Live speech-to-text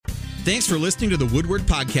Thanks for listening to the Woodward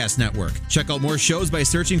Podcast Network. Check out more shows by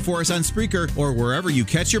searching for us on Spreaker or wherever you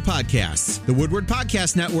catch your podcasts. The Woodward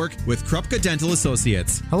Podcast Network with Krupka Dental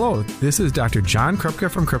Associates. Hello, this is Dr. John Krupka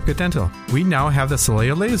from Krupka Dental. We now have the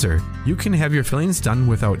Solea Laser. You can have your fillings done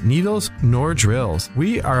without needles nor drills.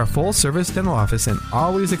 We are a full-service dental office and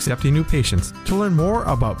always accepting new patients. To learn more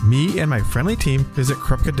about me and my friendly team, visit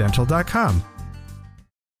KrupkaDental.com.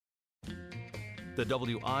 The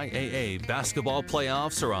WIAA basketball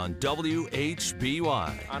playoffs are on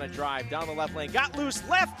WHBY. On a drive down the left lane, got loose,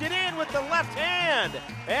 left it in with the left hand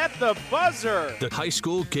at the buzzer. The high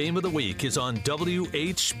school game of the week is on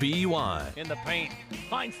WHBY. In the paint,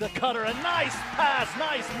 finds the cutter, a nice pass,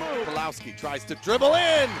 nice move. Pulowski tries to dribble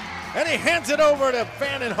in, and he hands it over to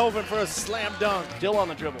Vandenhoven for a slam dunk. Still on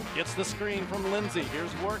the dribble, gets the screen from Lindsay.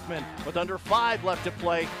 Here's Workman with under 5 left to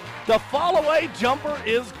play. The fall-away jumper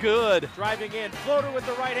is good. Driving in, floater with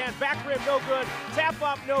the right hand, back rim, no good. Tap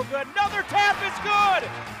up, no good. Another tap is good.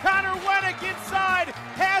 Connor Wennick inside,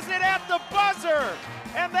 has it at the buzzer,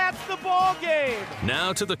 and that's the ball game.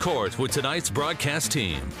 Now to the court with tonight's broadcast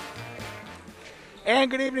team.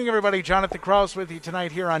 And good evening, everybody. Jonathan Kraus with you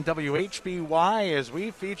tonight here on WHBY as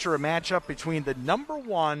we feature a matchup between the number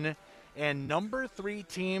 1 and number 3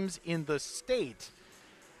 teams in the state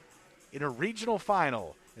in a regional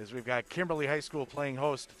final, as we've got Kimberly High School playing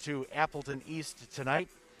host to Appleton East tonight.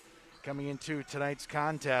 Coming into tonight's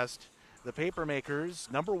contest, the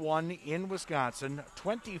Papermakers, number 1 in Wisconsin,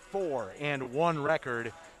 24-1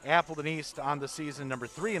 record. Appleton East on the season, number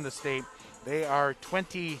 3 in the state. They are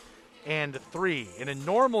 20-3. In a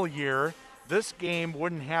normal year, this game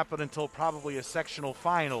wouldn't happen until probably a sectional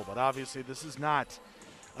final, but obviously this is not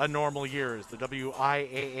a normal year, as the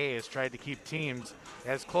WIAA has tried to keep teams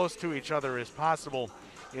as close to each other as possible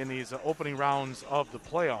in these opening rounds of the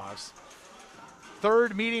playoffs.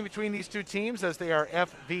 Third meeting between these two teams, as they are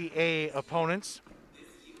FVA opponents.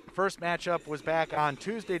 First matchup was back on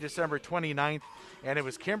Tuesday, December 29th, and it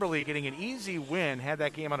was Kimberly getting an easy win. Had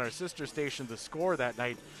that game on our sister station, The Score, that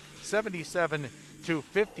night,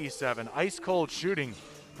 77-57. Ice-cold shooting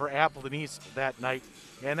for Appleton East that night.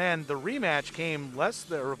 And then the rematch came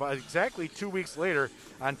exactly 2 weeks later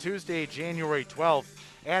on Tuesday, January 12th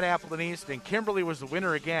at Appleton East, and Kimberly was the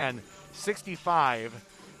winner again,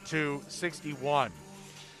 65-61.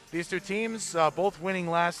 These two teams both winning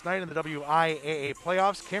last night in the WIAA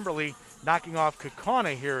playoffs. Kimberly knocking off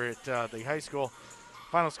Kaukauna here at the high school.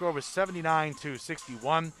 Final score was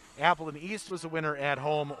 79-61. Appleton East was the winner at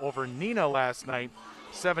home over Neenah last night,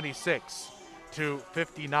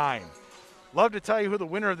 76-59. Love to tell you who the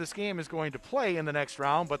winner of this game is going to play in the next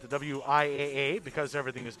round, but the WIAA, because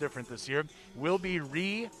everything is different this year, will be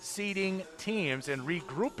reseeding teams and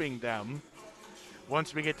regrouping them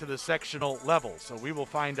once we get to the sectional level. So we will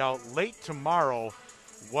find out late tomorrow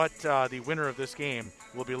what the winner of this game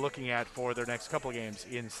will be looking at for their next couple of games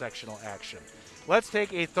in sectional action. Let's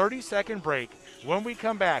take a 30-second break. When we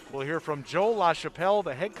come back, we'll hear from Joe LaChapelle,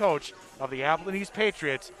 the head coach of the Appleton East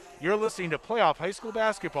Patriots. You're listening to Playoff High School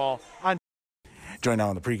Basketball on Joined now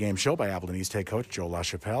on the pregame show by Appleton East head coach Joe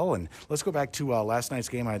LaChapelle. And let's go back to last night's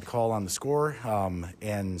game. I had to call on The Score,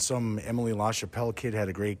 and some Emily LaChapelle kid had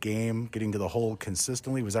a great game, getting to the hole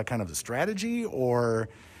consistently. Was that kind of the strategy, or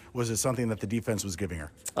was it something that the defense was giving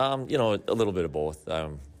her? A little bit of both.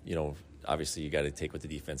 Obviously you got to take what the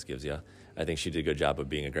defense gives you. I think she did a good job of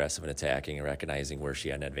being aggressive and attacking and recognizing where she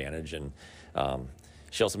had an advantage. And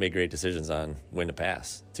she also made great decisions on when to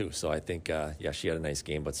pass, too. So I think, she had a nice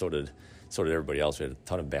game, but so did everybody else. We had a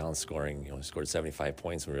ton of balanced scoring. We scored 75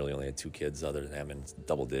 points, and we really only had 2 kids other than them in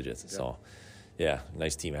double digits. Yeah. So,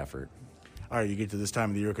 nice team effort. All right, you get to this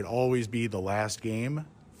time of the year. It could always be the last game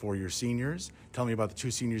for your seniors. Tell me about the 2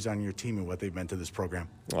 seniors on your team and what they've meant to this program.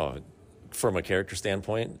 Oh, from a character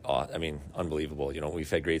standpoint, unbelievable. We've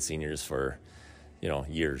had great seniors for,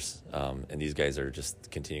 years, and these guys are just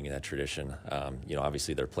continuing that tradition.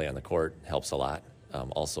 Obviously their play on the court helps a lot.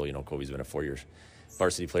 Also, Kobe's been a 4-year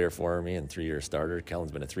varsity player for me and 3-year starter.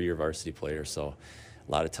 Kellen's been a 3-year varsity player, so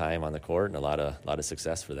a lot of time on the court and a lot of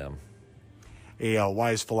success for them. A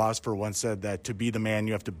wise philosopher once said that to be the man,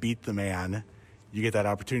 you have to beat the man. You get that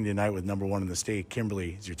opportunity tonight with number 1 in the state.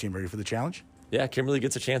 Kimberly, is your team ready for the challenge? Yeah, Kimberly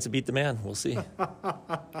gets a chance to beat the man. We'll see.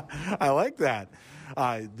 I like that.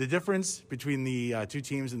 The difference between the 2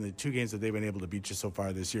 teams and the 2 games that they've been able to beat you so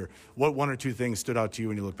far this year, what 1 or 2 things stood out to you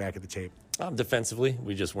when you look back at the tape? Defensively,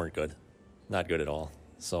 we just weren't good. Not good at all.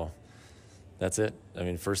 So that's it.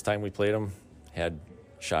 First time we played them, had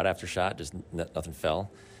shot after shot, just nothing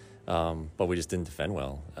fell. But we just didn't defend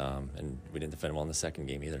well, and we didn't defend well in the second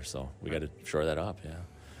game either. So we got to shore that up. Yeah.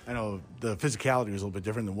 I know the physicality was a little bit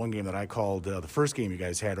different than one game that I called the first game you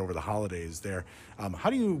guys had over the holidays there. How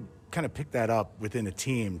do you kind of pick that up within a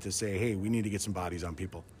team to say, hey, we need to get some bodies on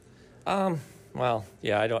people? Well,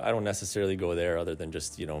 yeah, I don't necessarily go there other than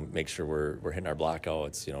just, make sure we're hitting our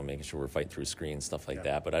blockouts, making sure we're fighting through screens, stuff like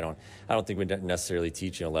that. But I don't think we necessarily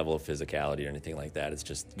teach, level of physicality or anything like that. It's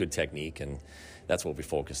just good technique, and that's what we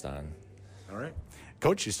focused on. All right.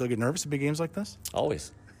 Coach, you still get nervous in big games like this?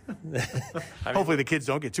 Always. Hopefully the kids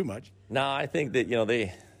don't get too much. No, I think that,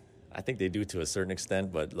 I think they do to a certain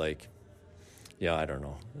extent, but I don't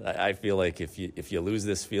know. I feel like if you lose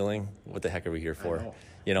this feeling, what the heck are we here for?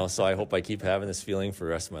 So I hope I keep having this feeling for the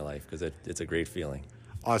rest of my life because it's a great feeling.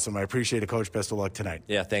 Awesome. I appreciate it, Coach. Best of luck tonight.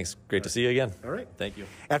 Yeah, thanks. Great to see you again. All right. Thank you.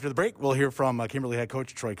 After the break, we'll hear from Kimberly head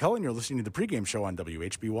coach Troy Cullen. You're listening to the pregame show on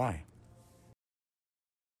WHBY.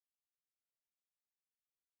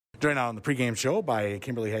 Joined on the pregame show by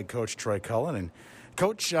Kimberly head coach Troy Cullen. And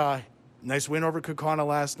Coach, nice win over Kaukauna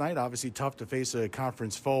last night. Obviously tough to face a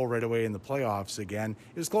conference foe right away in the playoffs again.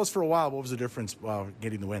 It was close for a while. What was the difference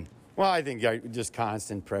getting the win? Well, I think just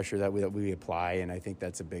constant pressure that we apply, and I think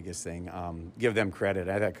that's the biggest thing. Give them credit.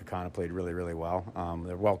 I thought Kaukauna played really, really well.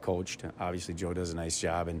 They're well coached. Obviously, Joe does a nice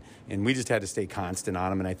job, and we just had to stay constant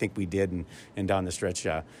on them, and I think we did. And down the stretch,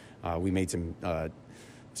 we made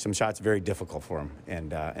some shots very difficult for them,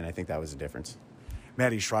 and I think that was the difference.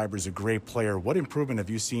 Maddie Schreiber is a great player. What improvement have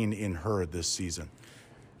you seen in her this season?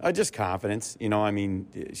 Just confidence.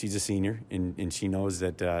 She's a senior, and she knows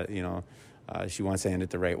that, she wants to end it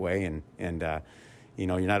the right way, and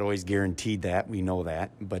you're not always guaranteed that. We know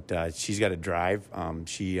that, but she's got a drive.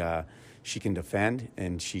 She can defend,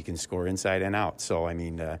 and she can score inside and out. So,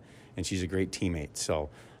 and she's a great teammate. So,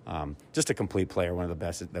 just a complete player, one of the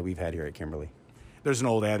best that we've had here at Kimberly. There's an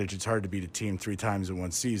old adage, it's hard to beat a team 3 times in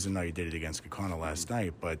one season. Now you did it against Kaukauna last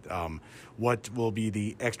night, but what will be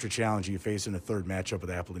the extra challenge you face in a third matchup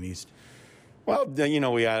with Appleton East? Well,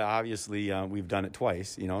 we obviously we've done it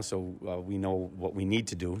twice, so we know what we need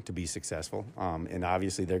to do to be successful, and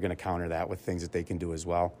obviously they're going to counter that with things that they can do as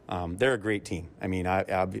well. They're a great team.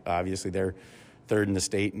 Obviously they're third in the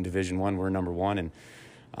state in Division I. We're number 1,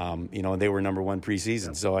 and they were number 1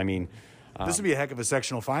 preseason. So this would be a heck of a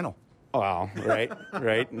sectional final. Well, right,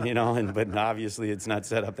 but obviously it's not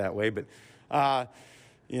set up that way. But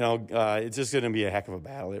it's just going to be a heck of a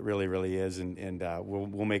battle. It really, really is, and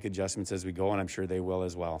we'll make adjustments as we go, and I'm sure they will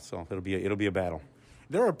as well. So it'll be a battle.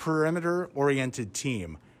 They're a perimeter-oriented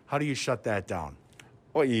team. How do you shut that down?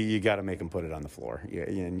 Well, you got to make them put it on the floor,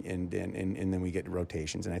 and then we get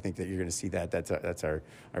rotations, and I think that you're going to see that. That's our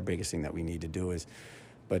biggest thing that we need to do is.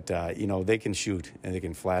 But, they can shoot, and they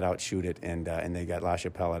can flat-out shoot it, and they got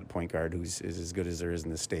LaChapelle at point guard, who's as good as there is in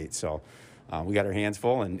the state. So we got our hands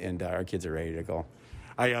full, and our kids are ready to go.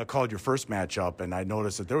 I called your first matchup, and I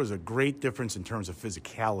noticed that there was a great difference in terms of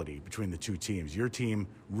physicality between the two teams. Your team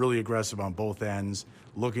really aggressive on both ends,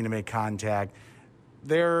 looking to make contact.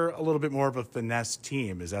 They're a little bit more of a finesse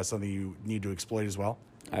team. Is that something you need to exploit as well?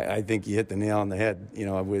 I think you hit the nail on the head.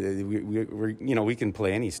 We can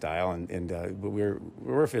play any style, but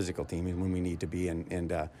we're a physical team when we need to be, and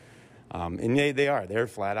they are. They're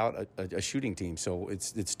flat out a shooting team. So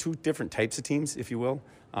it's 2 different types of teams, if you will,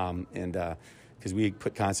 because we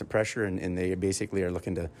put constant pressure, and they basically are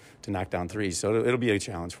looking to knock down threes. So it'll be a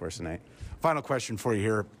challenge for us tonight. Final question for you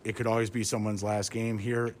here. It could always be someone's last game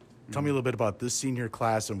here. Tell me a little bit about this senior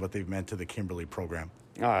class and what they've meant to the Kimberly program.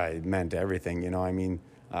 It meant everything. I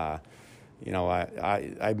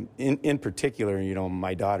in particular,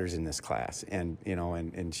 my daughter's in this class, and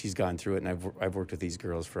she's gone through it, and I've worked with these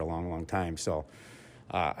girls for a long, long time. So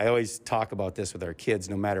I always talk about this with our kids,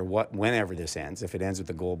 no matter whenever this ends, if it ends with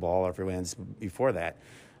a goal ball or if it ends before that,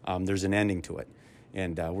 there's an ending to it,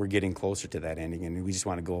 and we're getting closer to that ending, and we just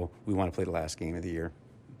want to go. We want to play the last game of the year.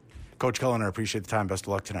 Coach Cullen, I appreciate the time. Best of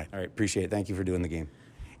luck tonight. All right, appreciate it. Thank you for doing the game.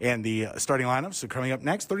 And the starting lineups. So coming up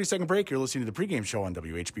next, 30-second break. You're listening to the pregame show on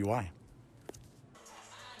WHBY.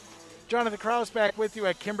 Jonathan Kraus back with you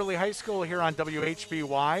at Kimberly High School here on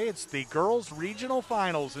WHBY. It's the girls' regional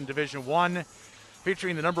finals in Division I,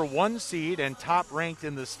 featuring the number 1 seed and top ranked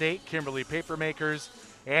in the state, Kimberly Papermakers,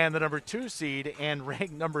 and the number 2 seed and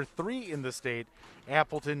ranked number 3 in the state,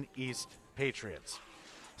 Appleton East Patriots.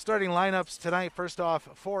 Starting lineups tonight, first off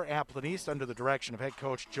for Appleton East under the direction of head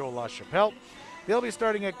coach Joe LaChapelle. They'll be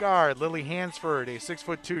starting at guard Lily Hansford, a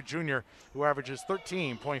 6'2" junior who averages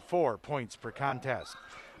 13.4 points per contest.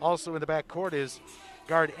 Also in the backcourt is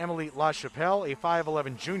guard Emily LaChapelle, a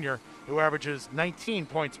 5'11" junior who averages 19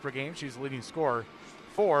 points per game. She's the leading scorer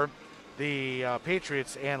for the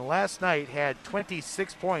Patriots, and last night had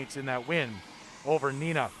 26 points in that win over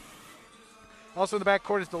Neenah. Also in the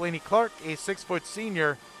backcourt is Delaney Clark, a 6-foot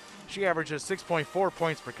senior. She averages 6.4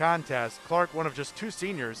 points per contest. Clark, one of just 2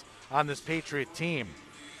 seniors on this Patriot team.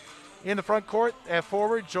 In the front court, at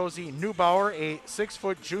forward, Josie Neubauer, a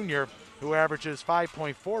 6-foot junior who averages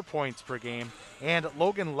 5.4 points per game, and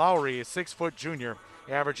Logan Lowry, a 6-foot junior,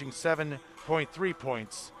 averaging 7.3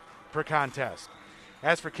 points per contest.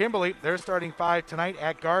 As for Kimberly, their starting 5 tonight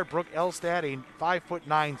at guard, Brooke Elstad, a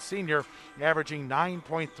 5'9" senior, averaging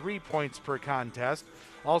 9.3 points per contest.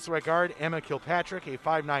 Also at guard, Emma Kilpatrick, a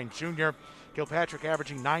 5'9" junior. Kilpatrick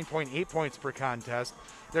averaging 9.8 points per contest.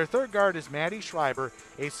 Their third guard is Maddie Schreiber,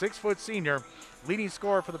 a 6-foot senior, leading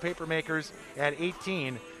scorer for the Papermakers at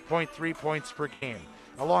 18.3 points per game.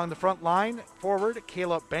 Along the front line, forward,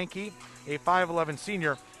 Caleb Benke, a 5'11"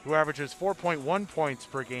 senior who averages 4.1 points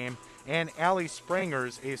per game, and Allie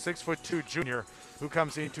Sprangers, a 6'2" junior who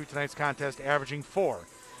comes into tonight's contest averaging 4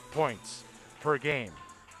 points per game.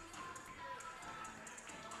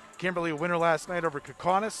 Kimberly, a winner last night over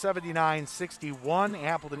Kaukauna, 79-61.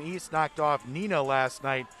 Appleton East knocked off Neenah last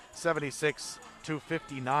night,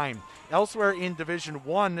 76-59. Elsewhere in Division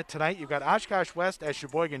 1 tonight, you've got Oshkosh West at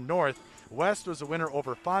Sheboygan North. West was a winner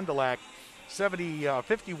over Fond du Lac,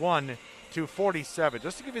 51-47.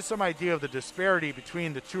 Just to give you some idea of the disparity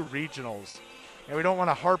between the two regionals, and we don't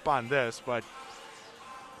want to harp on this, but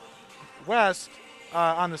West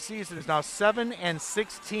on the season is now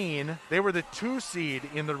 7-16. They were the 2 seed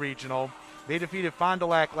in the regional. They defeated Fond du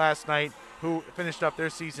Lac last night, who finished up their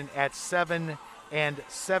season at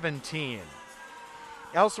 7-17.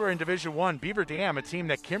 Elsewhere in Division 1, Beaver Dam, a team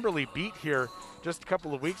that Kimberly beat here just a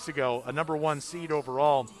couple of weeks ago, a number 1 seed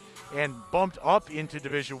overall, and bumped up into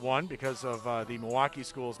Division 1 because of the Milwaukee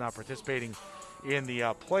schools now participating in the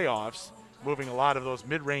playoffs, moving a lot of those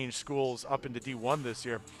mid-range schools up into D1 this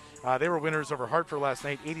year. They were winners over Hartford last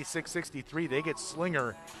night, 86-63. They get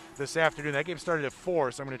Slinger this afternoon. That game started at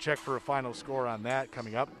 4, so I'm going to check for a final score on that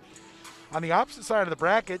coming up. On the opposite side of the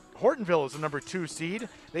bracket, Hortonville is the number 2 seed.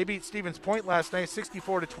 They beat Stevens Point last night,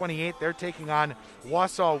 64-28. They're taking on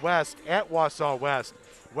Wausau West at Wausau West.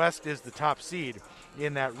 West is the top seed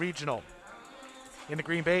in that regional. In the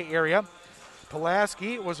Green Bay area,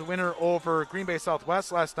 Pulaski was a winner over Green Bay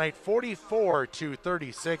Southwest last night,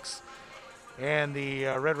 44-36. And the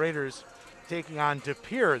Red Raiders taking on De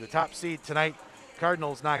Pere, the top seed tonight.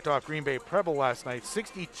 Cardinals knocked off Green Bay Preble last night,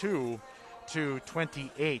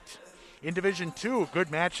 62-28. In Division 2, good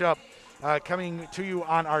matchup coming to you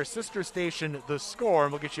on our sister station, The Score,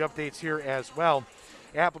 and we'll get you updates here as well.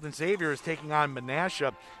 Appleton Xavier is taking on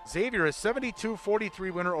Menasha. Xavier is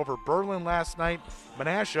 72-43 winner over Berlin last night.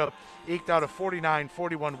 Menasha eked out a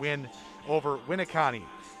 49-41 win over Winneconne.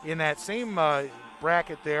 In that same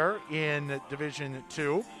bracket there in Division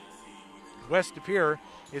 2, West De Pere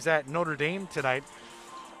is at Notre Dame tonight.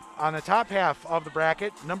 On the top half of the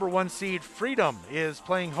bracket, number 1 seed Freedom is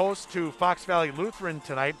playing host to Fox Valley Lutheran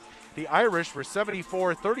tonight. The Irish were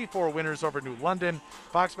 74-34 winners over New London.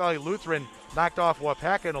 Fox Valley Lutheran knocked off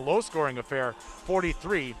Wapaka in a low-scoring affair,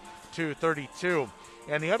 43-32.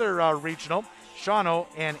 And the other regional, Shawano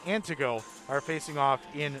and Antigo, are facing off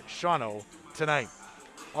in Shawano tonight.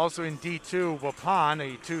 Also in D2, Waupun,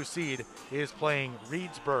 a 2 seed, is playing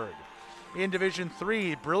Reedsburg. In Division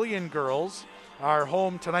 3, Brillion girls are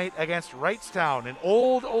home tonight against Wrightstown, an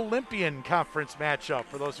old Olympian conference matchup,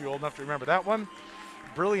 for those of you old enough to remember that one.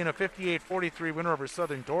 Brillion, a 58-43 winner over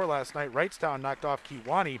Southern Door last night. Wrightstown knocked off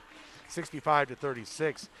Kewanee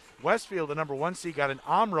 65-36. Westfield, the number 1 seed, got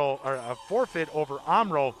a forfeit over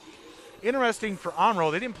Omro. Interesting for Omro,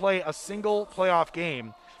 they didn't play a single playoff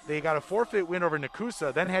game. They got a forfeit win over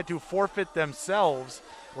Nakusa, then had to forfeit themselves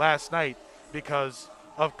last night because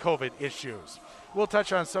of COVID issues. We'll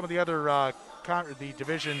touch on some of the other the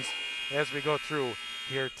divisions as we go through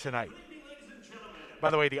here tonight. By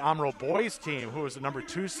the way, the Omro boys team, who was the number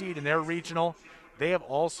 2 seed in their regional, they have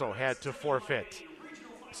also had to forfeit.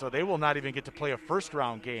 So they will not even get to play a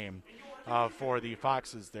first-round game for the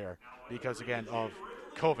Foxes there because, again, of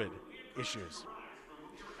COVID issues.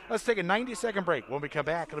 Let's take a 90-second break. When we come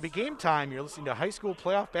back, it'll be game time. You're listening to high school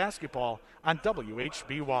playoff basketball on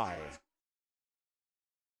WHBY.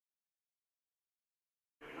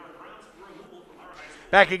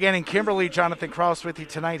 Back again in Kimberly, Jonathan Kraus with you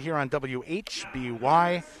tonight here on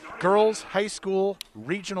WHBY. Girls High School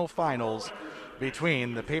Regional Finals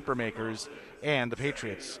between the Papermakers and the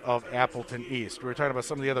Patriots of Appleton East. We were talking about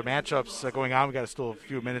some of the other matchups going on. We've got still a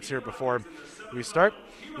few minutes here before we start.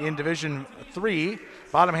 In Division 3,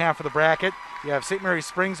 bottom half of the bracket, you have St. Mary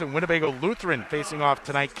Springs and Winnebago Lutheran facing off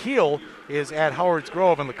tonight. Kiel is at Howard's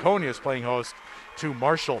Grove, and Laconia is playing host to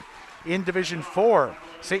Marshall. In Division 4,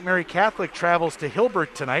 St. Mary Catholic travels to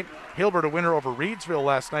Hilbert tonight. Hilbert a winner over Reedsville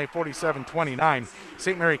last night, 47-29.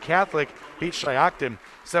 St. Mary Catholic beat Shiocton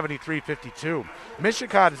 73-52.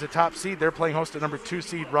 Mishicot is a top seed. They're playing host to number 2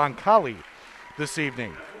 seed Roncalli this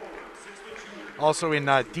evening. Also in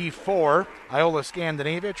D4, Iola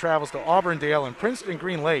Scandinavia travels to Auburndale, and Princeton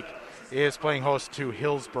Green Lake is playing host to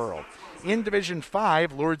Hillsboro. In Division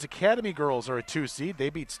 5, Lourdes Academy girls are a 2 seed.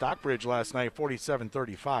 They beat Stockbridge last night,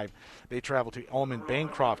 47-35. They travel to Ullman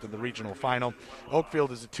Bancroft in the regional final.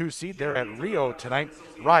 Oakfield is a 2 seed. They're at Rio,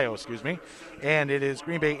 and it is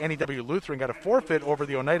Green Bay NEW Lutheran got a forfeit over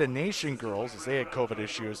the Oneida Nation girls as they had COVID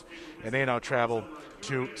issues, and they now travel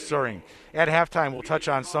to Suring. At halftime, we'll touch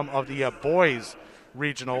on some of the boys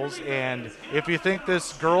regionals, and if you think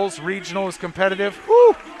this girls regional is competitive,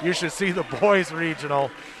 you should see the boys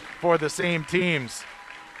regional for the same teams.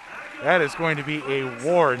 That is going to be a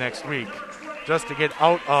war next week just to get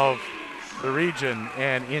out of the region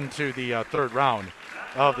and into the third round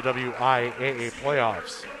of the WIAA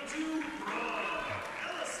playoffs.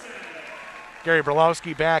 Gary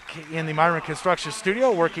Berlowski back in the Myron Construction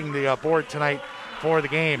Studio working the board tonight for the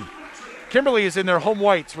game. Kimberly is in their home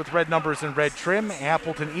whites with red numbers and red trim.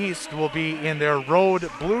 Appleton East will be in their road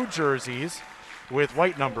blue jerseys with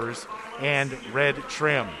white numbers and red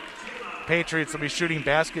trim. Patriots will be shooting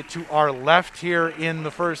basket to our left here in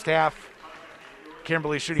the first half.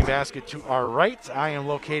 Kimberly shooting basket to our right. I am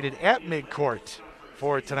located at midcourt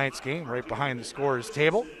for tonight's game, right behind the scorer's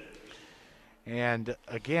table. And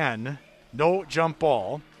again, no jump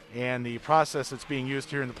ball. And the process that's being used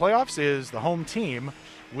here in the playoffs is the home team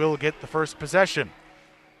will get the first possession.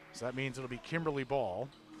 So that means it'll be Kimberly ball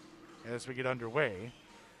as we get underway.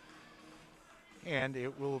 And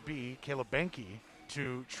it will be Caleb Benke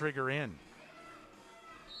to trigger in.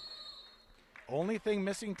 Only thing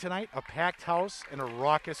missing tonight, a packed house and a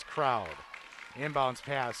raucous crowd. Inbounds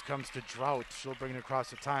pass comes to Drought. She'll bring it across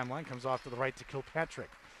the timeline. Comes off to the right to Kilpatrick.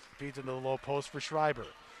 Feeds into the low post for Schreiber.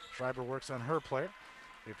 Schreiber works on her player.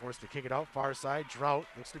 They forced to kick it out far side. Drought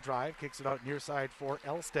looks to drive. Kicks it out near side for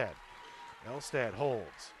Elstad. Elstad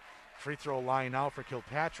holds. Free throw line now for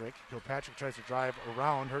Kilpatrick. Kilpatrick tries to drive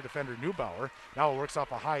around her defender Neubauer. Now it works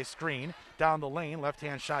off a high screen. Down the lane.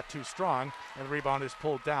 Left-hand shot too strong. And the rebound is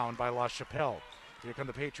pulled down by La Chapelle. Here come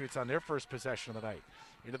the Patriots on their first possession of the night.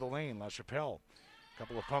 Into the lane. La Chapelle.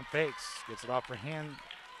 Couple of pump fakes. Gets it off for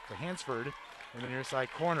Hansford in the near side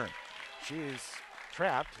corner. She is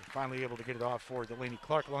trapped. Finally able to get it off for Delaney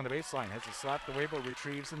Clark along the baseline. Has it slapped away but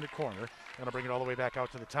retrieves in the corner. Going to bring it all the way back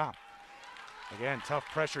out to the top. Again, tough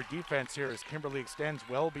pressure defense here as Kimberly extends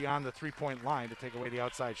well beyond the three-point line to take away the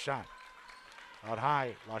outside shot. Out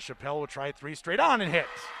high, La Chapelle will try three straight on and hit.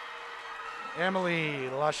 Emily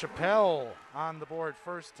La Chapelle on the board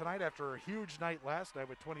first tonight after a huge night last night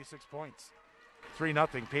with 26 points.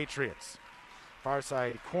 3-0 Patriots. Far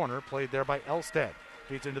side corner played there by Elstad.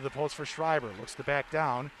 Feeds into the post for Schreiber. Looks to back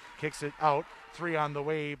down. Kicks it out. Three on the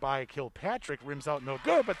way by Kilpatrick. Rims out no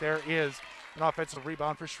good, but there is an offensive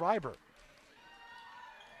rebound for Schreiber.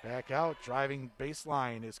 Back out, driving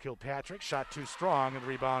baseline is Kilpatrick. Shot too strong, and the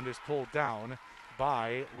rebound is pulled down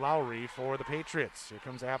by Lowry for the Patriots. Here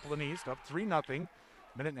comes Appleton East, up 3-0.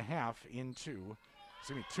 Minute and a half into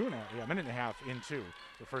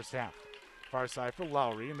the first half. Far side for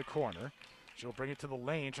Lowry in the corner. She'll bring it to the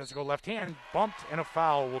lane, tries to go left hand, bumped, and a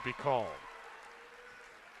foul will be called.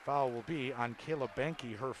 Foul will be on Caleb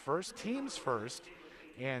Benke, her first, team's first,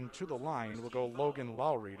 and to the line will go Logan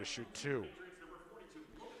Lowry to shoot two.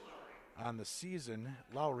 On the season,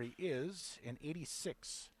 Lowry is an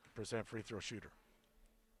 86% free throw shooter.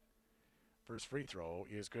 First free throw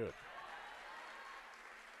is good.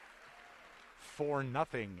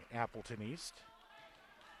 4-0 Appleton East.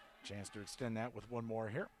 Chance to extend that with one more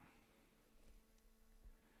here.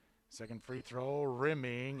 Second free throw,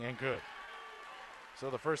 rimming, and good.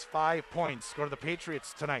 So the first 5 points go to the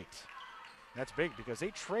Patriots tonight. That's big because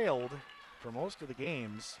they trailed for most of the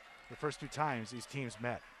games the first two times these teams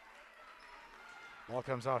met. Ball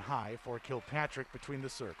comes out high for Kilpatrick between the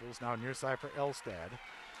circles. Now near side for Elstad.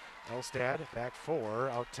 Elstad back four,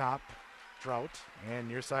 out top, Drought. And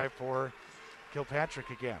near side for Kilpatrick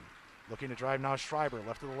again. Looking to drive now Schreiber,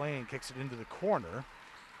 left of the lane, kicks it into the corner.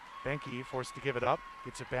 Benke forced to give it up,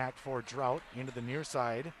 gets it back for Drought into the near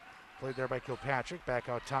side. Played there by Kilpatrick, back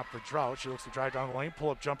out top for Drought. She looks to drive down the lane,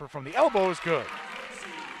 pull-up jumper from the elbow is good.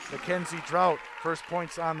 Mackenzie Drought, first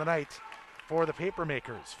points on the night for the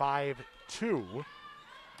Papermakers, 5-2.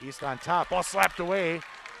 East on top, ball slapped away,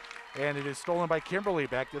 and it is stolen by Kimberly.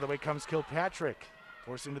 Back the other way comes Kilpatrick.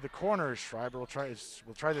 Forced into the corner. Schreiber will try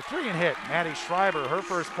the three and hit. Maddie Schreiber, her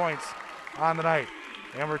first points on the night.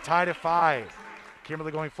 And we're tied at 5.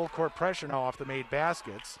 Kimberly going full court pressure now off the made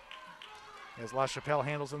baskets as La Chapelle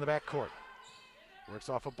handles in the backcourt. Works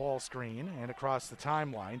off a ball screen and across the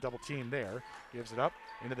timeline. Double team there. Gives it up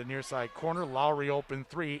into the near side corner. Lowry open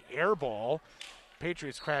 3. Air ball.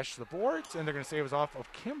 Patriots crash the boards, and they're going to say it was off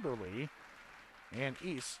of Kimberly. And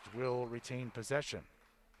East will retain possession.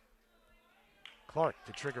 Clark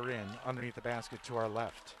to trigger in underneath the basket to our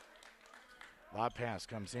left. Lob pass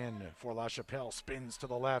comes in for La Chapelle. Spins to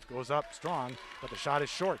the left. Goes up strong, but the shot is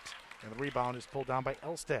short. And the rebound is pulled down by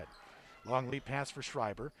Elstead. Long lead pass for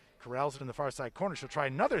Schreiber. Corrals it in the far side corner. She'll try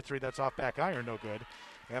another 3. That's off back iron. No good.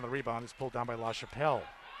 And the rebound is pulled down by La Chapelle.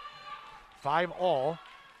 5 all.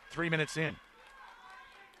 3 minutes in.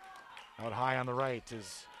 Out high on the right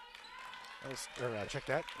is, check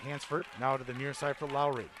that, Hansford. Now to the near side for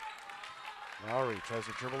Lowry. Lowry tries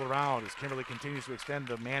to dribble around as Kimberly continues to extend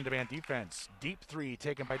the man-to-man defense. Deep 3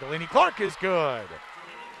 taken by Delaney Clark is good.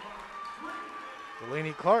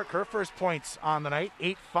 Delaney Clark, her first points on the night,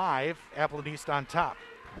 8-5. Appleton East on top.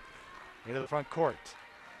 Into the front court.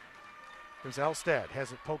 Comes Elstead,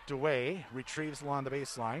 has it poked away, retrieves along the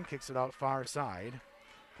baseline, kicks it out far side.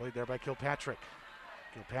 Played there by Kilpatrick.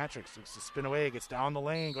 Kilpatrick looks to spin away, gets down the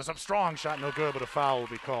lane, goes up strong, shot no good, but a foul will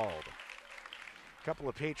be called. A couple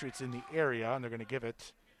of Patriots in the area, and they're going to give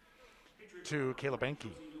it to Kayla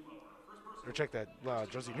Benke. Or check that,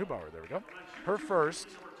 Josie Neubauer, there we go. Her first,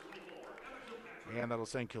 and that'll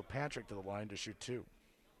send Kilpatrick to the line to shoot 2.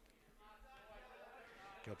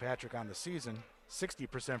 Kilpatrick on the season,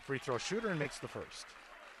 60% free throw shooter and makes the first.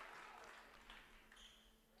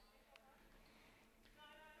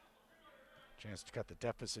 Chance to cut the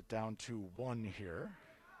deficit down to 1 here.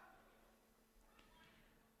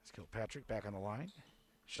 It's Kilpatrick back on the line.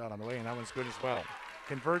 Shot on the way, and that one's good as well.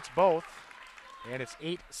 Converts both, and it's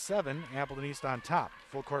 8-7. Appleton East on top.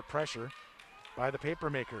 Full court pressure by the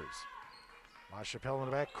Papermakers. La Chapelle in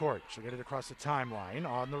the back court. She'll get it across the timeline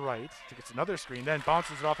on the right. Gets another screen, then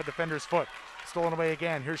bounces it off a defender's foot. Stolen away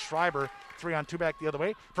again. Here's Schreiber. 3-on-2 back the other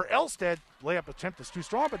way. For Elstead, layup attempt is too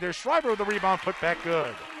strong, but there's Schreiber with the rebound, put back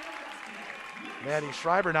good. Maddie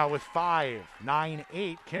Schreiber now with 5,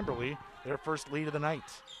 9-8. Kimberly, their first lead of the night.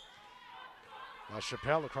 La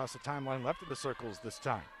Chapelle across the timeline, left of the circles this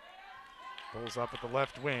time. Pulls up at the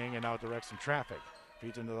left wing and now directs some traffic.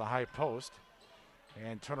 Feeds into the high post.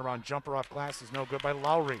 And turnaround jumper off glass is no good by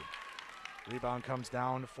Lowry. Rebound comes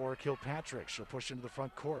down for Kilpatrick. She'll push into the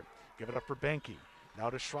front court. Give it up for Benke. Now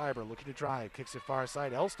to Schreiber, looking to drive. Kicks it far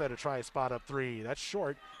side. Elstead to try a spot up 3. That's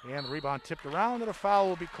short. And the rebound tipped around, and a foul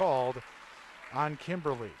will be called on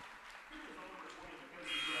Kimberly.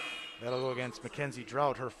 That'll go against Mackenzie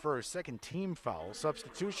Drought, her first. Second team foul.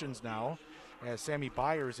 Substitutions now as Sammy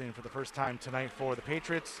Byers in for the first time tonight for the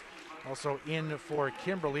Patriots. Also in for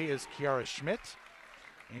Kimberly is Kiara Schmidt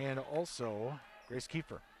and also Grace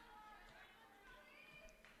Kiefer.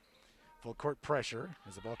 Full court pressure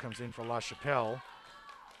as the ball comes in for La Chapelle.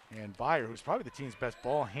 And Byer, who's probably the team's best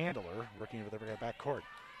ball handler, working with every back court.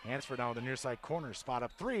 Hansford now in the near side corner, spot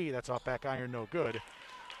up 3. That's off back iron, no good.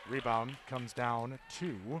 Rebound comes down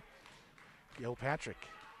to Kilpatrick.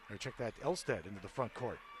 Or check that, Elstead into the front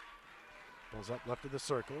court. Pulls up left of the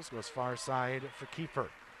circles, goes far side for Kiefer.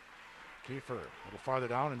 Kiefer a little farther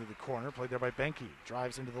down into the corner, played there by Benke.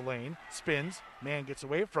 Drives into the lane, spins, man gets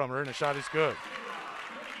away from her, and the shot is good.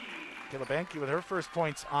 Kayla Benke with her first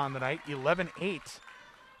points on the night, 11-8.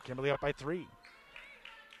 Kimberly up by 3.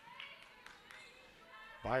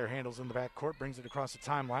 Byer handles in the back court, brings it across the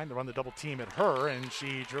timeline to run the double team at her, and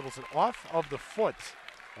she dribbles it off of the foot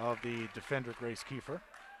of the defender, Grace Kiefer.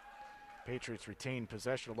 Patriots retain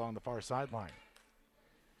possession along the far sideline.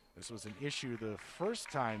 This was an issue the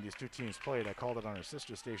first time these two teams played. I called it on our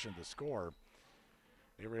sister station, The Score.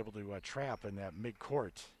 They were able to trap in that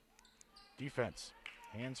mid-court defense.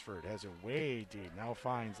 Hansford has it way deep. Now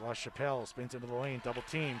finds La Chapelle, spins into the lane, double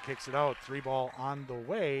team, kicks it out. 3 ball on the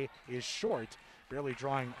way is short. Barely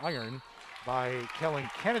drawing iron by Kellen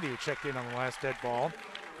Kennedy, who checked in on the last dead ball.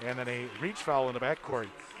 And then a reach foul in the backcourt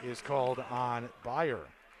is called on Byer.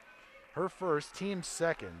 Her first, team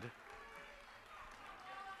second.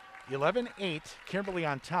 11-8, Kimberly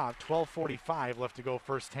on top, 12:45 left to go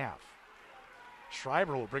first half.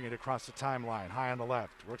 Schreiber will bring it across the timeline, high on the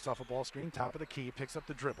left. Works off a ball screen, top of the key, picks up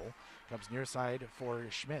the dribble. Comes near side for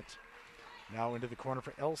Schmidt. Now into the corner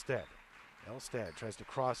for Elstead. Elstead tries to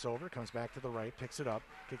cross over, comes back to the right, picks it up,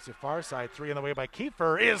 kicks it far side. 3 on the way by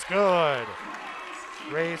Kiefer is good.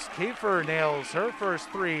 Grace Kiefer nails her first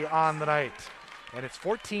 3 on the night. And it's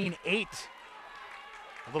 14-8.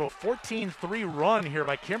 A little 14-3 run here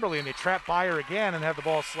by Kimberly, and they trap Byer again and have the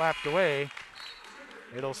ball slapped away.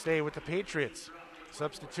 It'll stay with the Patriots.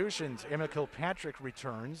 Substitutions, Emma Kilpatrick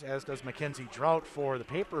returns, as does Mackenzie Drought for the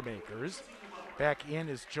Papermakers. Back in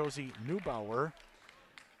is Josie Neubauer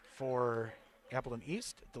for Appleton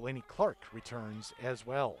East. Delaney Clark returns as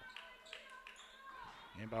well.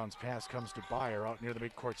 Inbounds pass comes to Byer out near the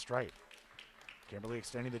midcourt stripe. Kimberly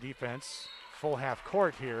extending the defense. Full half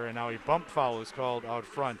court here, and now a bump foul is called out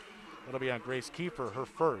front. That'll be on Grace Kiefer, her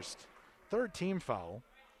first. Third team foul.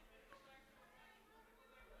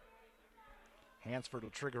 Hansford will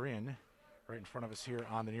trigger in right in front of us here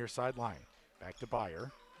on the near sideline. Back to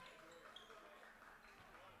Byer.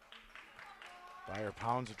 Byer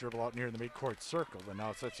pounds a dribble out near the midcourt circle, and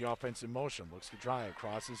now sets the offense in motion. Looks to drive,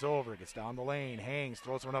 crosses over, gets down the lane, hangs,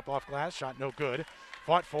 throws one up off glass, shot no good.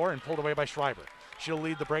 Fought for and pulled away by Schreiber. She'll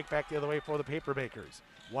lead the break back the other way for the Papermakers.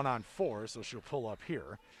 1-on-4, so she'll pull up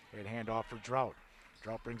here and hand off for Drought.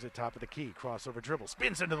 Drought brings it top of the key, crossover dribble,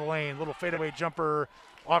 spins into the lane, little fadeaway jumper,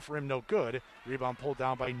 off rim, no good. Rebound pulled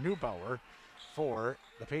down by Neubauer for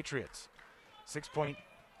the Patriots. 6-point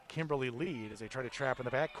Kimberly lead as they try to trap in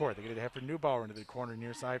the backcourt. They get it ahead for Neubauer into the corner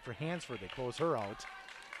near side for Hansford. They close her out.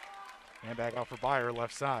 And back out for Byer,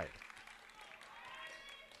 left side.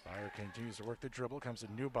 Byer continues to work the dribble, comes to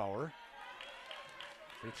Neubauer.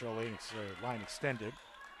 Free throw line extended.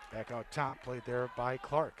 Back out top, played there by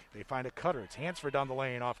Clark. They find a cutter. It's Hansford down the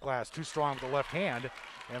lane, off glass. Too strong with the left hand.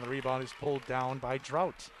 And the rebound is pulled down by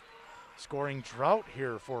Drought. Scoring Drought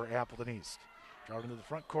here for Appleton East. Drought into the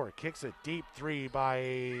front court, kicks it deep. Three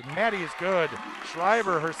by Maddie is good.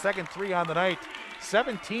 Schreiber, her second three on the night.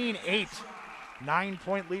 17-8.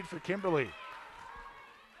 9-point lead for Kimberly.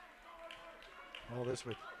 All this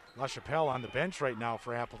with LaChapelle on the bench right now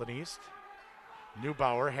for Appleton East.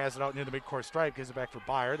 Neubauer has it out near the midcourt stripe, gives it back for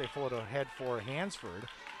Byer. They pull it ahead for Hansford.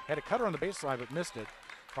 Had a cutter on the baseline but missed it.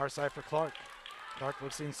 Far side for Clark. Clark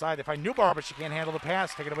looks inside. They find Neubauer, but she can't handle the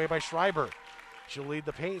pass. Taken away by Schreiber. She'll lead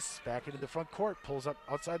the pace back into the front court. Pulls up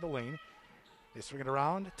outside the lane. They swing it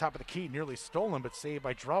around. Top of the key, nearly stolen, but saved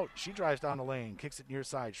by Drought. She drives down the lane, kicks it near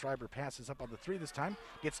side. Schreiber passes up on the three this time.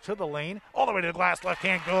 Gets to the lane. All the way to the glass. Left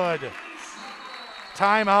hand good.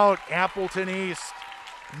 Timeout, Appleton East.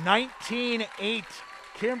 19-8.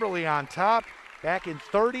 Kimberly on top. Back in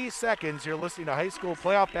 30 seconds. You're listening to high school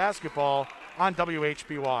playoff basketball on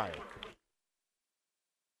WHBY.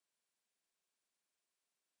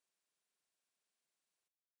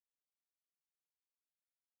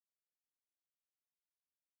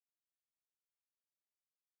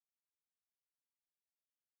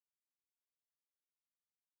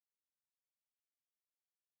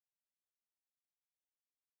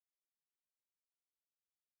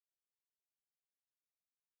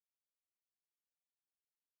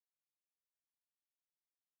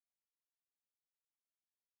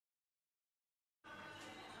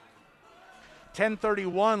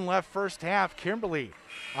 .10:31 left first half. Kimberly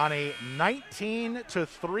on a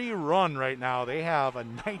 19-3 run right now. They have a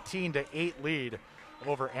 19-8 lead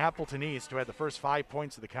over Appleton East, who had the first 5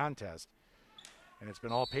 points of the contest. And it's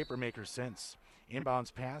been all Papermakers since.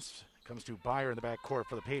 Inbounds pass comes to Byer in the backcourt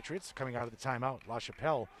for the Patriots. Coming out of the timeout,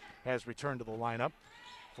 LaChapelle has returned to the lineup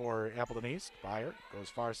for Appleton East. Byer goes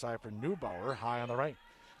far side for Neubauer, high on the right.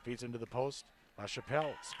 Feeds into the post.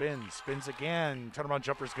 LaChapelle spins again. Turnaround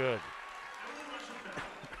jumper's good.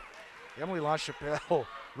 Emily LaChapelle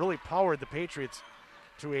really powered the Patriots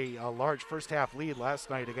to a large first half lead last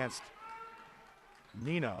night against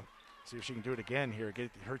Nina. See if she can do it again here,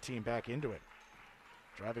 get her team back into it.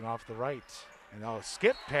 Driving off the right. And now a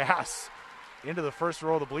skip pass into the first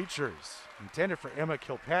row of the bleachers. Intended for Emma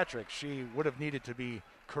Kilpatrick. She would have needed to be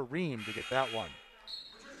Kareem to get that one.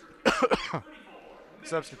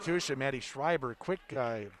 Substitution, Maddie Schreiber. Quick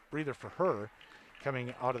breather for her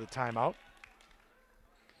coming out of the timeout.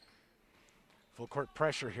 Full court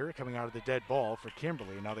pressure here coming out of the dead ball for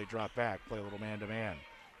Kimberly. Now they drop back, play a little man-to-man.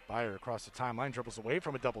 Byer across the timeline, dribbles away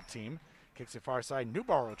from a double team. Kicks it far side.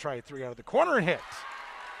 Neubauer will try a three out of the corner and hit.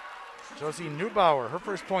 Josie Neubauer, her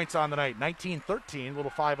first points on the night. 19-13, little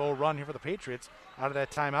 5-0 run here for the Patriots out of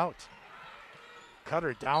that timeout.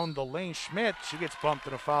 Cutter down the lane. Schmidt, she gets bumped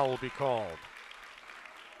and a foul will be called.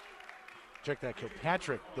 Check that,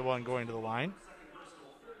 Kilpatrick, the one going to the line.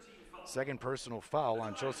 Second personal foul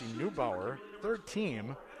on Josie Neubauer, third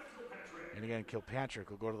team. And again, Kilpatrick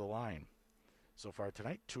will go to the line. So far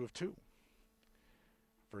tonight, 2 of 2.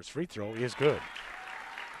 First free throw is good.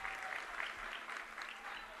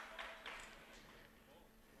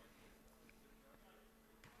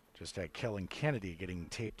 Just had Kellen Kennedy getting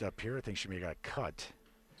taped up here. I think she may have got cut.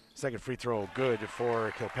 Second free throw good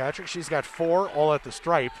for Kilpatrick. She's got 4, all at the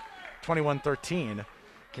stripe. 21-13.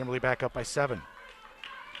 Kimberly back up by 7.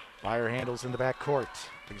 Byer handles in the back court.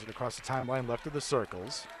 Brings it across the timeline, left of the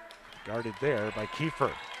circles. Guarded there by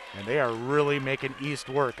Kiefer. And they are really making East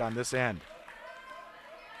work on this end.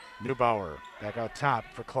 Neubauer back out top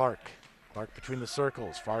for Clark. Clark between the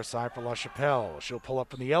circles. Far side for LaChapelle. She'll pull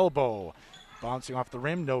up from the elbow. Bouncing off the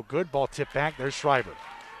rim, no good. Ball tipped back. There's Schreiber.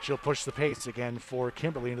 She'll push the pace again for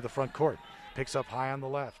Kimberly into the front court. Picks up high on the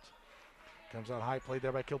left. Comes out high, played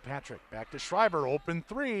there by Kilpatrick. Back to Schreiber. Open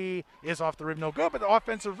three is off the rim, no good. But the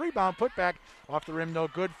offensive rebound put back off the rim, no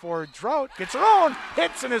good for Drought. Gets her own.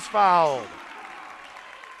 Hits and is fouled.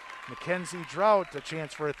 Mackenzie Drought, a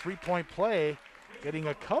chance for a three-point play. Getting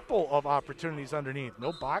a couple of opportunities underneath.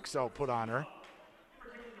 No box out put on her.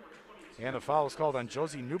 And a foul is called on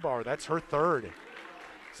Josie Neubauer. That's her third.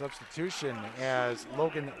 Substitution as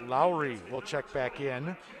Logan Lowry will check back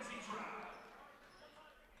in.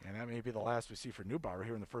 And that may be the last we see for Neubauer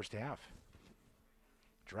here in the first half.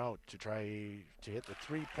 Drought to try to hit the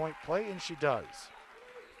three-point play, and she does.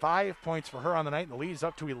 5 points for her on the night, and the lead is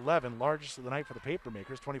up to 11, largest of the night for the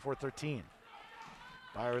Papermakers, 24-13.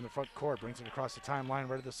 Byer in the front court, brings it across the timeline,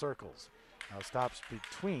 right of the circles. Now stops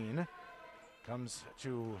between, comes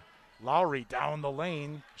to Lowry down the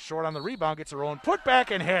lane, short on the rebound, gets her own putback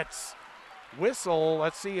and hits. Whistle,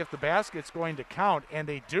 let's see if the basket's going to count, and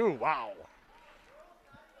they do. Wow.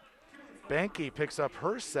 Benke picks up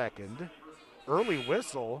her second. Early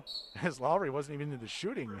whistle, as Lowry wasn't even in the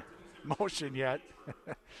shooting motion yet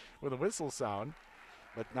with a whistle sound.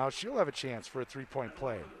 But now she'll have a chance for a three-point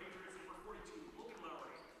play.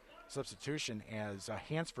 Substitution as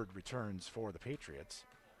Hansford returns for the Patriots.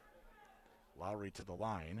 Lowry to the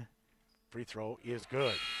line. Free throw is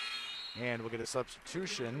good. And we'll get a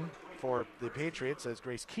substitution for the Patriots as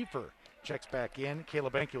Grace Kiefer checks back in.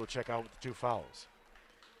 Kayla Benke will check out with the two fouls.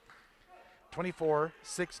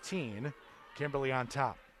 24-16, Kimberly on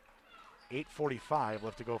top. 8:45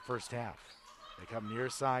 left to go first half. They come near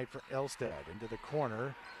side for Elstad into the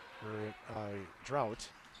corner for Drought.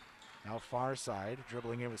 Now far side,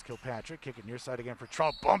 dribbling in was Kilpatrick. Kick it near side again for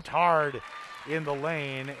Trout. Bumped hard in the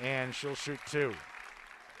lane, and she'll shoot two.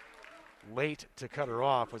 Late to cut her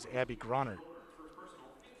off was Abby Gronert.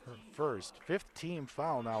 Her first, fifth team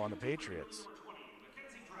foul now on the Patriots.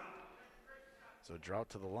 So Drought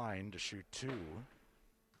to the line to shoot two.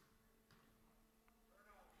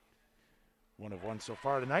 1 of 1 so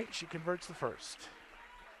far tonight. She converts the first.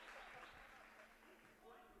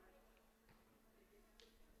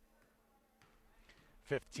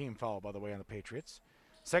 Fifth team foul, by the way, on the Patriots.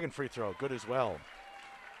 Second free throw, good as well.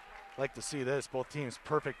 Like to see this. Both teams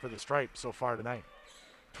perfect for the stripe so far tonight.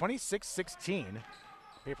 26-16.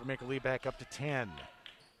 Papermaker lead back up to 10.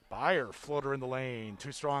 Byer, floater in the lane.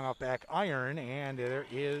 Too strong off back iron, and there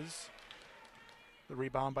is the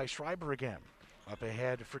rebound by Schreiber again. Up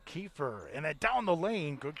ahead for Kiefer, and then down the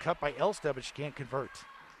lane. Good cut by Elstad, but she can't convert.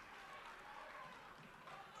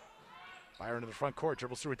 Byer into the front court,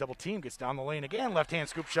 dribbles through a double team, gets down the lane again. Left-hand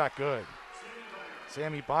scoop shot, good.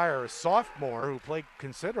 Sammy Byer, a sophomore who played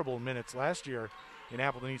considerable minutes last year in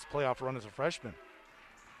Appleton East's playoff run as a freshman.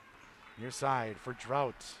 Near side for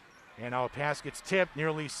Drought. And now a pass gets tipped,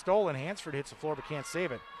 nearly stolen. Hansford hits the floor but can't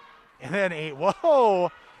save it. And then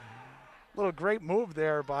whoa! Little great move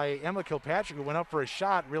there by Emma Kilpatrick, who went up for a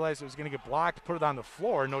shot, realized it was going to get blocked, put it on the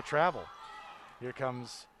floor, no travel. Here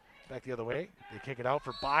comes back the other way. They kick it out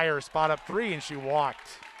for Byer, spot up three, and she walked.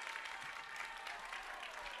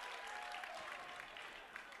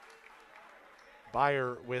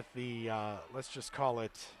 Byer with the, let's just call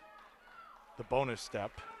it the bonus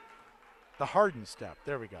step. The hardened step.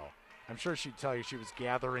 There we go. I'm sure she'd tell you she was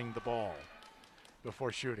gathering the ball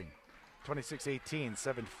before shooting. 26-18,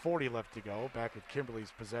 7:40 left to go. Back with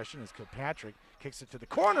Kimberly's possession as Kilpatrick kicks it to the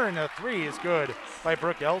corner, and a three is good by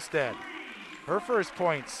Brooke Elstad. Her first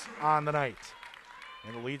points on the night.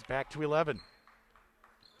 And the lead's back to 11.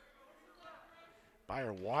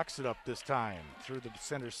 Byer walks it up this time through the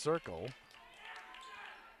center circle.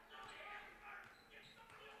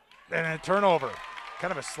 And a turnover.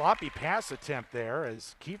 Kind of a sloppy pass attempt there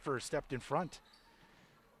as Kiefer stepped in front.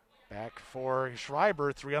 Back for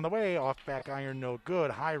Schreiber, three on the way. Off back iron, no good.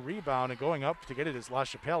 High rebound, and going up to get it is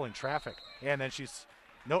LaChapelle in traffic. And then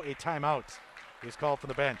a timeout is called from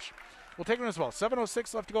the bench. We'll take one as well.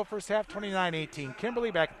 7:06 left to go first half, 29-18.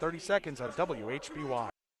 Kimberly back in 30 seconds on WHBY.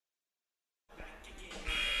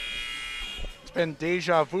 It's been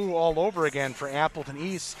deja vu all over again for Appleton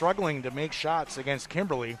East, struggling to make shots against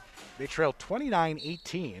Kimberly. They trail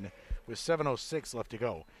 29-18 with 7:06 left to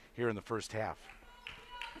go here in the first half.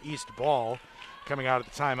 East ball coming out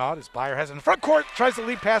at the timeout as Byer has it in the front court, tries the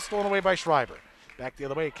lead pass stolen away by Schreiber. Back the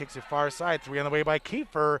other way, kicks it far side, three on the way by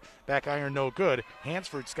Kiefer. Back iron, no good.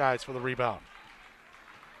 Hansford skies for the rebound.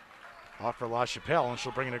 Off for LaChapelle, and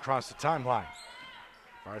she'll bring it across the timeline.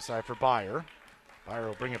 Far side for Byer. Byer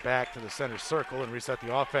will bring it back to the center circle and reset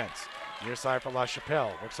the offense. Near side for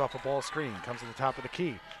LaChapelle. Works off a ball screen. Comes to the top of the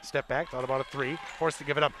key. Step back. Thought about a three. Forced to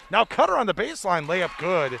give it up. Now Cutter on the baseline. Layup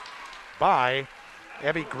good by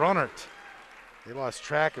Abby Gronert. They lost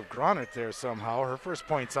track of Gronert there somehow. Her first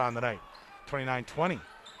points on the night. 29-20.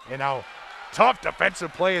 And now tough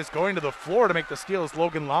defensive play is going to the floor to make the steal is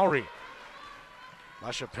Logan Lowry.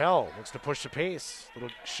 LaChapelle looks to push the pace. Little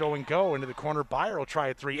show and go into the corner. Byer will try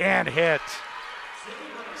a three and hit.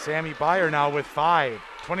 Sammy Byer now with 5.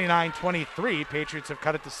 29-23. Patriots have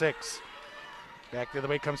cut it to 6. Back the other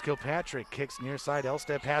way comes Kilpatrick. Kicks near side.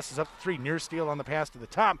 Elstead passes up the 3. Near steal on the pass to the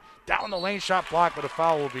top. Down the lane, shot blocked, but a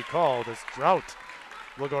foul will be called as Drought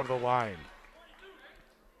will go to the line.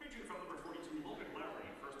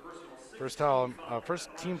 First foul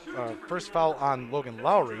on Logan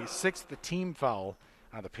Lowry. 6th the team foul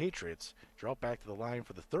on the Patriots. Drought back to the line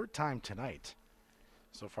for the 3rd time tonight.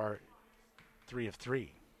 So far, 3 of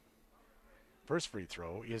 3. First free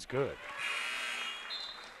throw is good.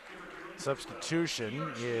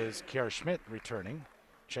 Substitution is Kiara Schmidt returning.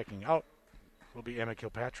 Checking out will be Emma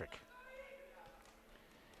Kilpatrick.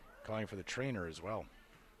 Calling for the trainer as well.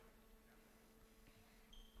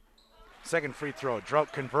 Second free throw.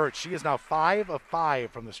 Drought converts. She is now 5 of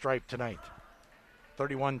 5 from the stripe tonight.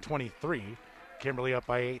 31-23. Kimberly up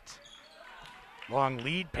by 8. Long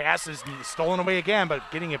lead pass is stolen away again, but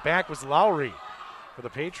getting it back was Lowry for the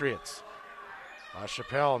Patriots.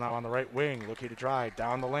 LaChapelle now on the right wing, looking to drive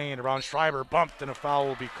down the lane around Schreiber, bumped, and a foul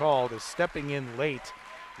will be called as stepping in late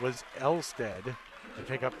was Elstead to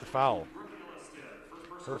pick up the foul.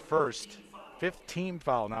 Her first, 5th team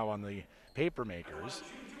foul now on the Papermakers.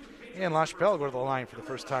 And LaChapelle go to the line for the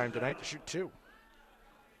first time tonight to shoot 2.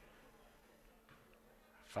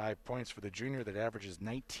 5 points for the junior that averages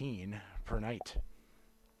 19 per night.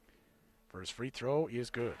 First free throw is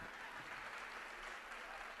good.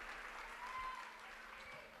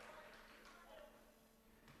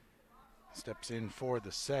 Steps in for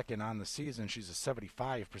the second on the season. She's a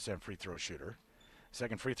 75% free throw shooter.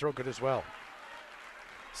 Second free throw good as well.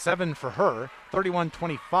 7 for her,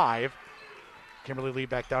 31-25. Kimberly lead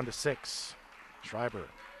back down to 6. Schreiber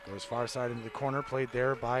goes far side into the corner, played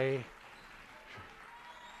there by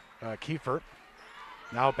Kiefer.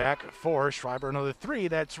 Now back 4. Schreiber another 3.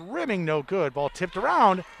 That's rimming no good. Ball tipped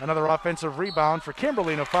around. Another offensive rebound for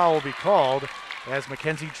Kimberly, and a foul will be called as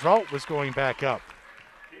Mackenzie Drought was going back up.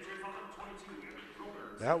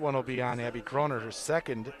 That one will be on Abby Kroner, her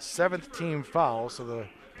second, 7th team foul, so the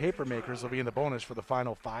Papermakers will be in the bonus for the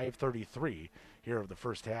final 5:33 here of the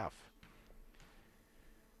first half.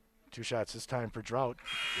 2 shots this time for Drought.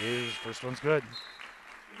 First one's good.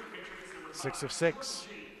 6 of 6.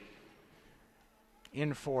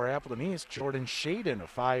 In for Appleton East, Jordan Shaden, a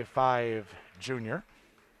 5'5 junior.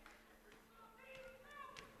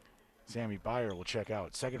 Sammy Byer will check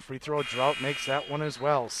out. Second free throw, Drought makes that one as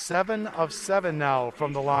well. 7 of 7 now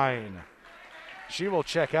from the line. She will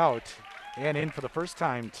check out, and in for the first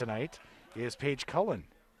time tonight is Paige Cullen,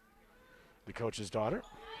 the coach's daughter,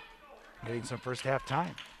 getting some first half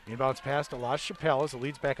time. Inbounds pass to LaChapelle as it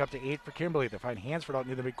leads back up to 8 for Kimberly. They find Hansford out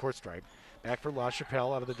near the midcourt stripe. Back for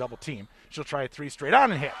LaChapelle out of the double team. She'll try a 3 straight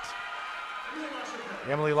on and hit.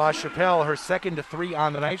 Emily LaChapelle, her second to 3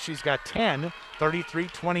 on the night. She's got 10,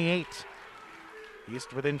 33-28.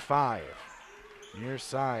 East within 5. Near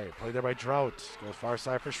side, played there by Drought. Goes far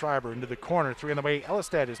side for Schreiber into the corner. 3 on the way.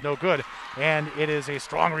 Elstead is no good. And it is a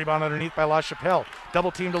strong rebound underneath by LaChapelle.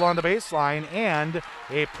 Double teamed along the baseline, and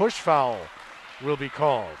a push foul will be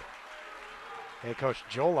called. Head coach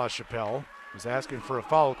Joe LaChapelle was asking for a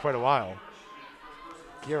foul quite a while.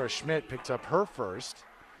 Kiara Schmidt picks up her first.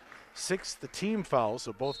 6th the team foul,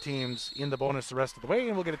 so both teams in the bonus the rest of the way,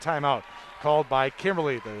 and we'll get a timeout called by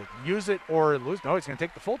Kimberly. The use it or lose. No, he's going to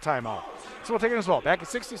take the full timeout. So we'll take it as well. Back at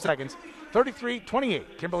 60 seconds.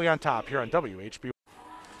 33-28. Kimberly on top here on WHB.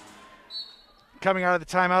 Coming out of the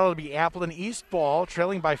timeout, it'll be Appleton East ball,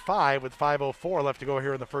 trailing by 5 with 5:04 left to go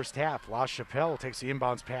here in the first half. LaChapelle takes the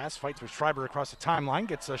inbounds pass, fights with Schreiber across the timeline,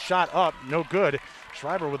 gets a shot up, no good.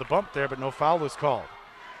 Schreiber with a bump there, but no foul is called.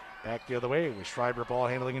 Back the other way with Schreiber ball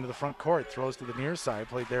handling into the front court. Throws to the near side,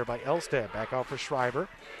 played there by Elstead. Back out for Schreiber.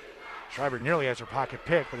 Schreiber nearly has her pocket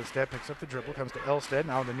pick, but instead picks up the dribble, comes to Elstead,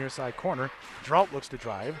 now in the near side corner. Drought looks to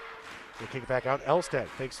drive. They kick it back out. Elstead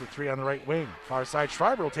takes the 3 on the right wing. Far side,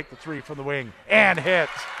 Schreiber will take the 3 from the wing and hit.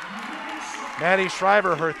 Maddie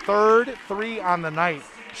Schreiber, her third 3 on the night.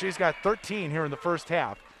 She's got 13 here in the first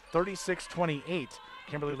half. 36-28.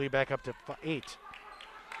 Kimberly Lee back up to 8.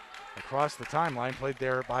 Across the timeline, played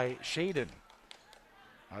there by Shaden.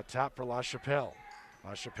 Out top for LaChapelle.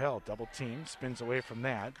 LaChapelle double team, spins away from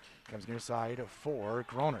that. Comes near side for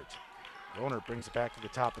Gronert. Gronert brings it back to the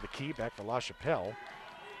top of the key, back for LaChapelle.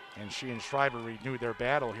 And she and Schreiber renew their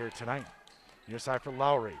battle here tonight. Near side for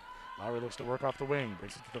Lowry. Lowry looks to work off the wing,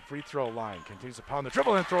 brings it to the free throw line, continues to pound the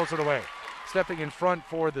dribble and throws it away. Stepping in front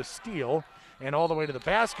for the steal, and all the way to the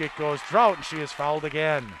basket goes Drought, and she is fouled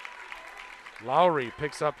again. Lowry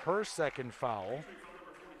picks up her second foul,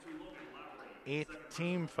 8th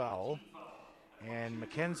team foul, and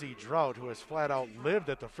Mackenzie Drought, who has flat out lived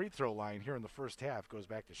at the free throw line here in the first half, goes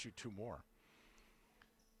back to shoot 2 more.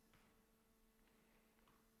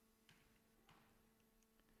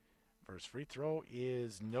 First free throw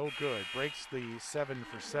is no good. Breaks the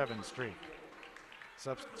 7-for-7 streak.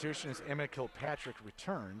 Substitution is Emma Kilpatrick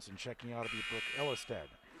returns, and checking out will be Brooke Ellisted.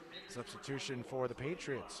 Substitution for the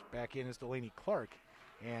Patriots. Back in is Delaney Clark,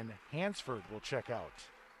 and Hansford will check out.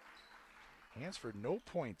 Hansford, no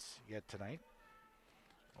points yet tonight.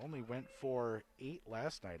 Only went for 8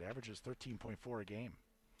 last night. Averages 13.4 a game.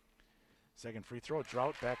 Second free throw.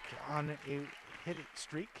 Drought back on a hit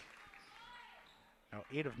streak. Now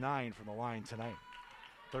 8 of 9 from the line tonight.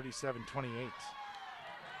 37-28.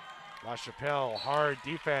 LaChapelle, hard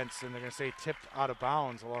defense, and they're going to say tipped out of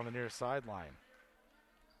bounds along the near sideline.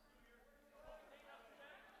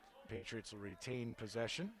 Patriots will retain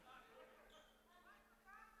possession.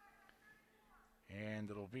 And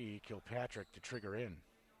it'll be Kilpatrick to trigger in.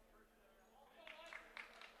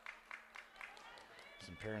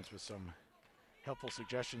 Some parents with some helpful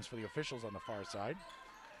suggestions for the officials on the far side.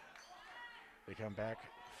 They come back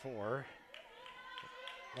for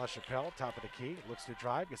LaChapelle, top of the key, looks to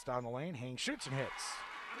drive, gets down the lane, hangs, shoots, and hits.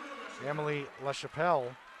 Emily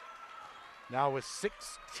LaChapelle now with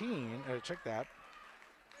 16, check that,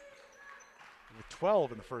 with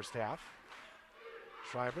 12 in the first half.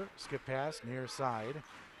 Schreiber, skip pass, near side,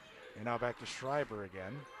 and now back to Schreiber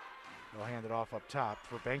again. They'll hand it off up top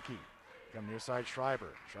for Benke. Come near side Schreiber.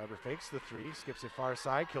 Schreiber fakes the 3, skips it far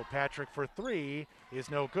side. Kilpatrick for 3 is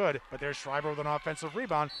no good, but there's Schreiber with an offensive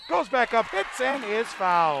rebound. Goes back up, hits, and is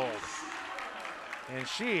fouled. And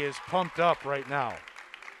she is pumped up right now.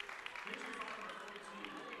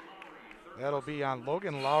 That'll be on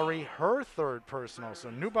Logan Lowry, her 3rd personal. So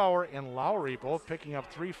Neubauer and Lowry both picking up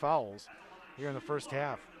 3 fouls here in the first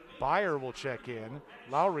half. Byer will check in.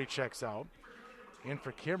 Lowry checks out. In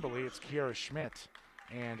for Kimberly, it's Kiara Schmidt.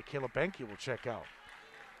 And Kayla Benke will check out.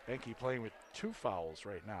 Benke playing with 2 fouls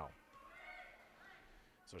right now.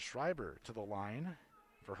 So Schreiber to the line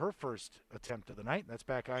for her first attempt of the night. That's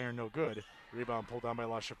back iron, no good. Rebound pulled down by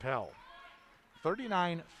LaChapelle.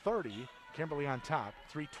 39-30, Kimberly on top.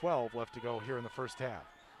 3:12 left to go here in the first half.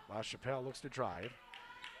 LaChapelle looks to drive.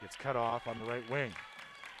 Gets cut off on the right wing.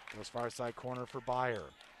 Goes far side corner for Byer.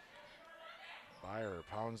 Byer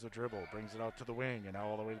pounds the dribble, brings it out to the wing, and now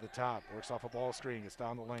all the way to the top. Works off a ball screen, gets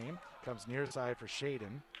down the lane, comes near side for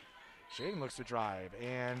Shaden. Shaden looks to drive,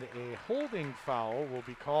 and a holding foul will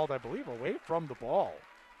be called, I believe, away from the ball.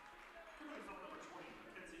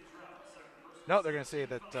 No, they're going to say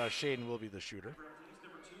that Shaden will be the shooter.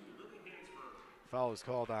 Foul is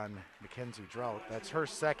called on Mackenzie Drought. That's her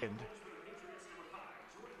second.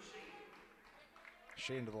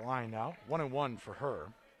 Shaden to the line now. 1-1 for her.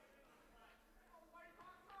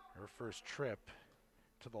 Her first trip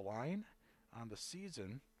to the line on the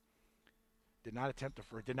season. Did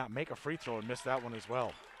not make a free throw and missed that one as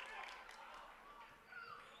well.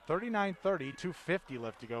 39-30, 2:50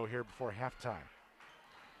 left to go here before halftime.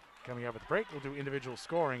 Coming up at the break, we'll do individual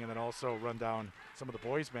scoring and then also run down some of the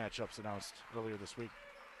boys' matchups announced earlier this week.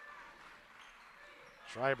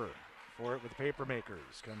 Schreiber for it with the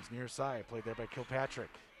Papermakers. Comes near side, played there by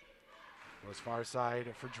Kilpatrick. Goes far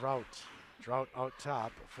side for Drought. Drought out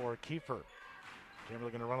top for Kiefer. Kimberly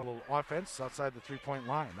going to run a little offense outside the 3-point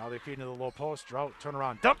line. Now they feed into the low post. Drought turn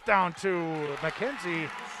around, dump down to Mackenzie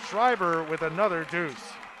Schreiber with another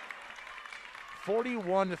deuce.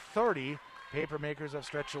 41-30. Papermakers have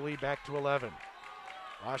stretched the lead back to 11.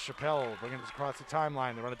 LaChapelle bringing this across the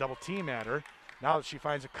timeline. They run a double team at her. Now that she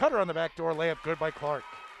finds a cutter on the back door, layup good by Clark.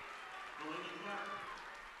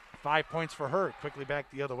 5 points for her. Quickly back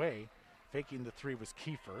the other way. Faking the 3 was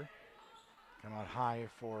Kiefer. Come out high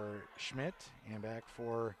for Schmidt and back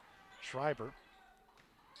for Schreiber.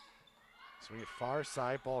 So we get far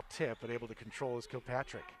side ball tip, but able to control is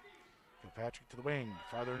Kilpatrick. Kilpatrick to the wing,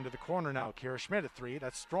 farther into the corner now. Kiera Schmidt at 3,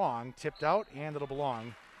 that's strong, tipped out, and it'll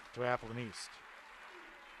belong to Appleton East.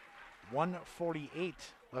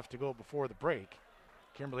 1:48 left to go before the break.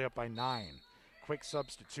 Kimberly up by 9. Quick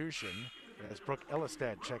substitution as Brooke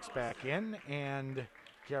Ellisted checks back in, and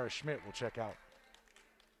Kiara Schmidt will check out.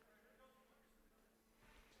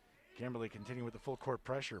 Kimberly continuing with the full court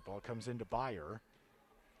pressure. Ball comes into Byer.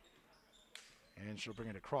 And she'll bring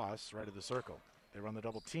it across right of the circle. They run the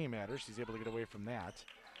double team at her. She's able to get away from that.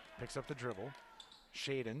 Picks up the dribble.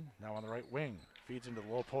 Shaden now on the right wing. Feeds into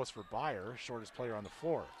the low post for Byer. Shortest player on the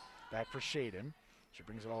floor. Back for Shaden. She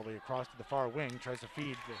brings it all the way across to the far wing. Tries to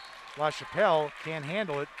feed La Chapelle. Can't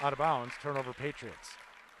handle it. Out of bounds. Turnover Patriots.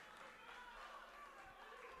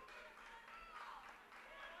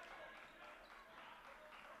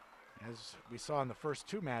 As we saw in the first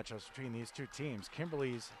two matchups between these two teams,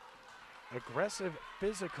 Kimberly's aggressive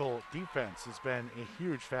physical defense has been a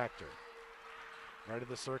huge factor. Right of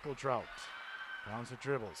the circle, Drought. Pounds the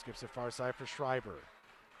dribble, skips it far side for Schreiber.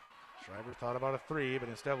 Schreiber thought about a three, but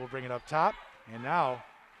instead will bring it up top. And now,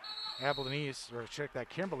 Appleton East, or check that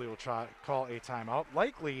Kimberly will call a timeout.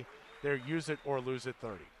 Likely, they're use it or lose it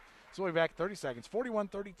 30. So we'll be back 30 seconds.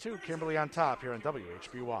 41-32, Kimberly on top here on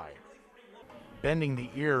WHBY. Bending the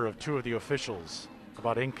ear of two of the officials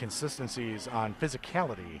about inconsistencies on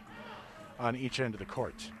physicality on each end of the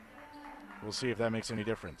court. We'll see if that makes any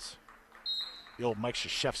difference. The old Mike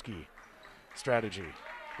Krzyzewski strategy.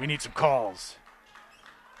 We need some calls.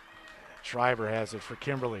 Schreiber has it for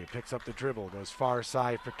Kimberly. Picks up the dribble. Goes far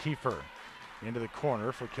side for Kiefer. Into the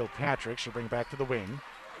corner for Kilpatrick. She'll bring it back to the wing.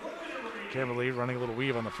 Kimberly running a little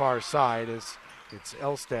weave on the far side as it's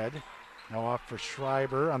Elstead. Now off for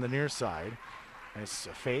Schreiber on the near side. Nice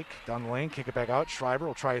fake down the lane, kick it back out. Schreiber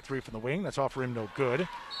will try a three from the wing. That's off for him, no good.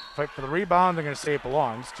 Fight for the rebound. They're going to say it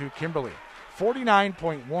belongs to Kimberly.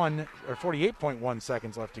 48.1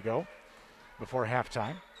 seconds left to go before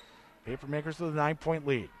halftime. Papermakers with a 9-point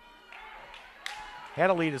lead. Had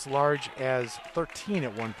a lead as large as 13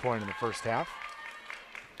 at one point in the first half.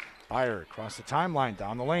 Byer across the timeline,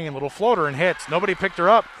 down the lane, little floater and hits. Nobody picked her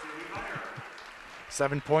up.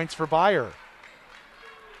 7 points for Byer.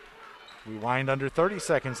 We wind under 30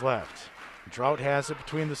 seconds left. Drought has it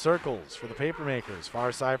between the circles for the Papermakers.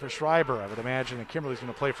 Far side for Schreiber. I would imagine that Kimberly's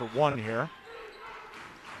going to play for one here.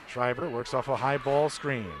 Schreiber works off a high ball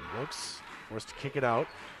screen. Looks, forced to kick it out.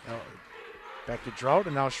 Back to Drought,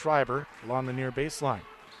 and now Schreiber along the near baseline.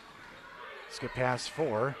 Skip pass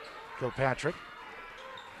for Kilpatrick.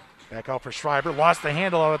 Back out for Schreiber. Lost the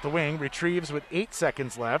handle out at the wing. Retrieves with 8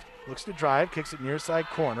 seconds left. Looks to drive. Kicks it near side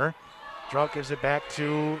corner. Drought gives it back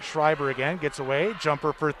to Schreiber again. Gets away.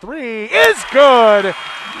 Jumper for three is good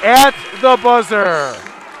at the buzzer.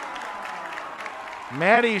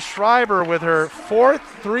 Maddie Schreiber with her fourth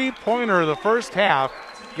three-pointer of the first half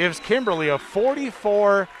gives Kimberly a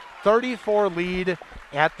 44-34 lead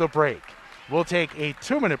at the break. We'll take a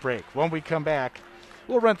 2-minute break. When we come back,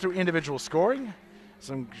 we'll run through individual scoring,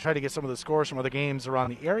 try to get some of the scores from other games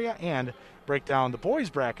around the area, and break down the boys'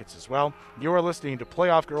 brackets as well. You are listening to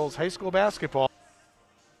Playoff Girls High School Basketball.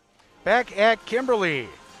 Back at Kimberly,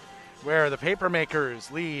 where the Papermakers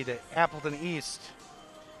lead Appleton East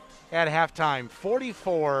at halftime,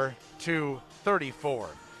 44-34.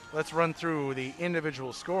 Let's run through the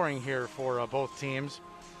individual scoring here for both teams.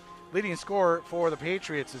 Leading scorer for the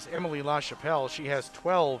Patriots is Emily LaChapelle. She has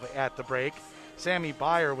 12 at the break. Sammy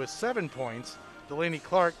Byer with 7 points. Delaney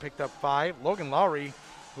Clark picked up 5. Logan Lowry,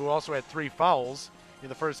 who also had 3 fouls in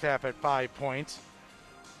the first half, at 5 points.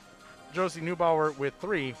 Josie Neubauer with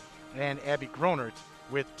 3, and Abby Gronert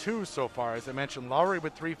with 2 so far. As I mentioned, Lowry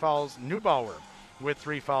with 3 fouls, Neubauer with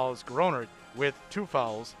 3 fouls, Gronert with 2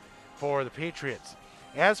 fouls for the Patriots.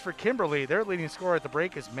 As for Kimberly, their leading scorer at the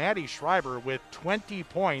break is Maddie Schreiber with 20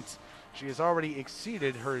 points. She has already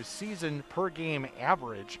exceeded her season per game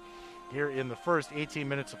average here in the first 18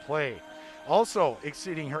 minutes of play. Also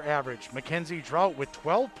exceeding her average, Mackenzie Drought with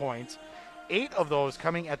 12 points, 8 of those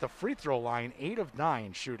coming at the free throw line, 8 of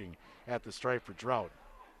 9 shooting at the stripe for Drought.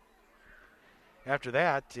 After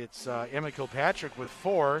that, it's Emma Kilpatrick with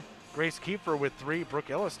 4, Grace Kiefer with 3, Brooke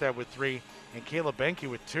Illestad with 3, and Kayla Benke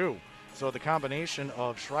with 2. So the combination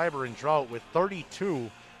of Schreiber and Drought with 32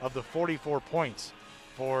 of the 44 points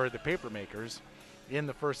for the Papermakers in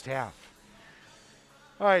the first half.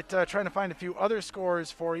 All right, trying to find a few other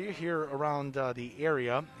scores for you here around the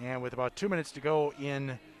area. And with about 2 minutes to go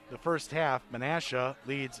in the first half, Menasha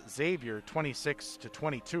leads Xavier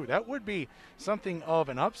 26-22. That would be something of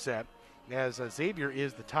an upset, as Xavier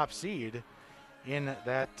is the top seed in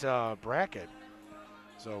that bracket.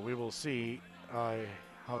 So we will see how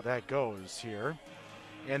that goes here.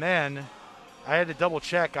 And then I had to double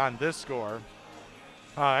check on this score.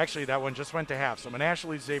 Actually, that one just went to half. So Menasha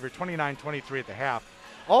leads Xavier 29-23 at the half.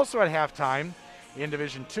 Also at halftime in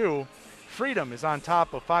Division II, Freedom is on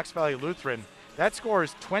top of Fox Valley Lutheran. That score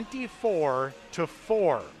is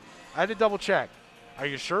 24-4. I had to double check. Are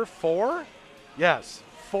you sure? 4? Yes,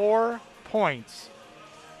 4 points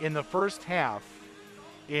in the first half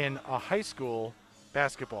in a high school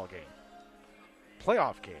basketball game.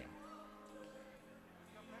 Playoff game.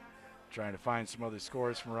 Trying to find some other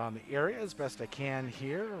scores from around the area as best I can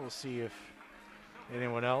here. We'll see if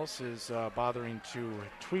anyone else is bothering to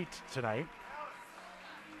tweet tonight.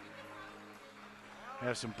 We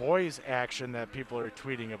have some boys action that people are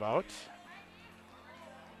tweeting about,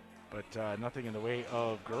 but nothing in the way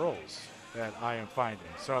of girls that I am finding.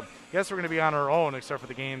 So I guess we're going to be on our own except for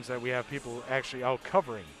the games that we have people actually out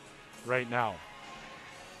covering right now.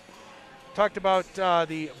 Talked about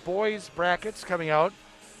the boys brackets coming out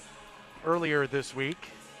earlier this week.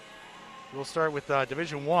 We'll start with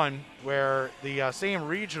Division I, where the same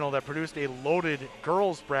regional that produced a loaded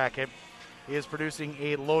girls bracket is producing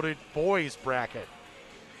a loaded boys bracket.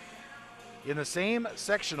 In the same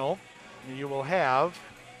sectional, you will have,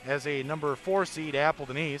 as a number 4 seed,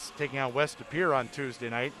 Appleton East taking on West De Pere on Tuesday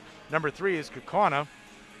night. Number 3 is Kaukauna.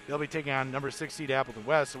 They'll be taking on number 6 seed Appleton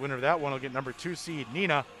West. The winner of that one will get number 2 seed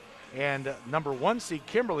Neenah. And number 1 seed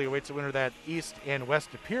Kimberly awaits the winner of that East and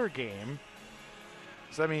West De Pere game.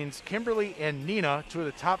 So that means Kimberly and Neenah, 2 of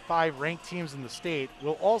the top 5 ranked teams in the state,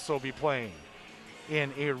 will also be playing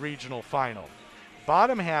in a regional final.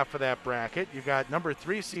 Bottom half of that bracket, you've got number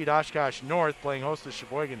 3 seed Oshkosh North playing host to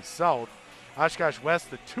Sheboygan South. Oshkosh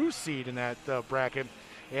West, the 2 seed in that bracket.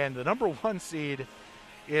 And the number 1 seed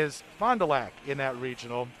is Fond du Lac in that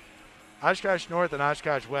regional. Oshkosh North and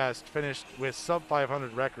Oshkosh West finished with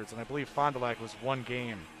sub-500 records, and I believe Fond du Lac was 1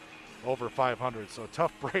 game over 500. So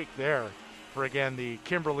tough break there for, again, the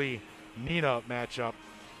Kimberly-Neenah matchup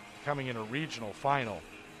coming in a regional final.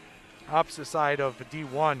 Opposite side of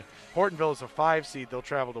D1, Hortonville is a 5 seed. They'll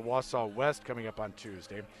travel to Wausau West coming up on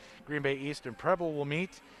Tuesday. Green Bay East and Preble will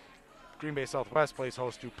meet. Green Bay Southwest plays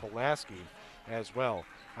host to Pulaski as well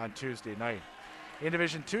on Tuesday night. In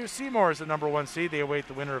Division 2, Seymour is the number 1 seed. They await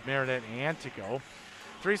the winner of Marinette and Antigo.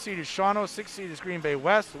 3 seed is Shawano. 6 seed is Green Bay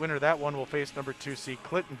West. The winner of that one will face number 2 seed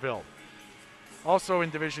Clintonville. Also in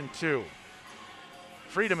Division 2,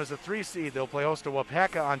 Freedom is a 3 seed. They'll play host to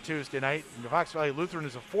Wapaka on Tuesday night. And Fox Valley Lutheran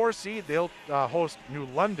is a 4 seed. They'll host New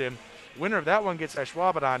London. Winner of that one gets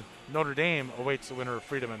Ashwaubenon. Notre Dame awaits the winner of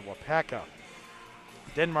Freedom and Wapaka.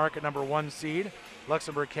 Denmark at number 1 seed.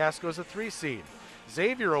 Luxembourg Casco is a 3 seed.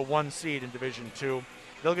 Xavier a 1 seed in Division 2.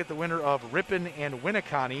 They'll get the winner of Ripon and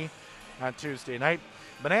Winneconne on Tuesday night.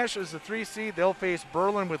 Menasha is the 3 seed. They'll face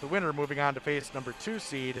Berlin with the winner moving on to face number 2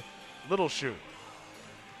 seed Little Chute.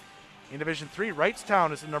 In Division 3,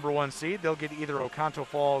 Wrightstown is the number 1 seed. They'll get either Oconto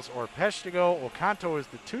Falls or Peshtigo. Oconto is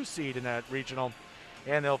the 2 seed in that regional,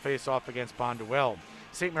 and they'll face off against Bonduelle.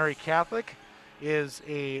 St. Mary Catholic is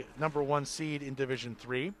a number 1 seed in Division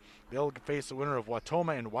 3. They'll face the winner of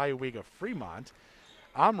Watoma and Waiuiga Fremont.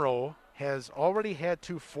 Amro has already had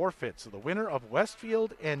 2 forfeits. So the winner of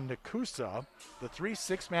Westfield and Nakusa, the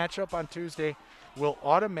 3-6 matchup on Tuesday, will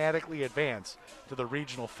automatically advance to the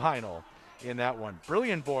regional final in that one.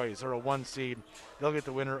 Brilliant Boys are a 1 seed. They'll get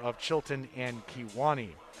the winner of Chilton and Kewanee.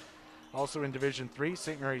 Also in Division 3,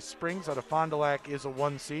 St. Mary's Springs out of Fond du Lac is a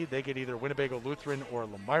 1 seed. They get either Winnebago Lutheran or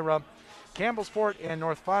Lemira. Campbellsport and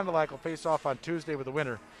North Fond du Lac will face off on Tuesday with the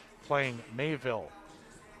winner playing Mayville.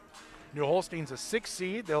 New Holstein's a 6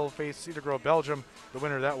 seed. They'll face Cedar Grove, Belgium. The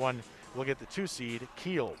winner of that one will get the 2 seed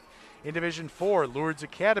Kiel. In Division 4, Lourdes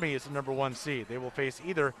Academy is the number 1 seed. They will face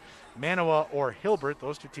either Manawa or Hilbert.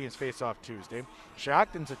 Those 2 teams face off Tuesday.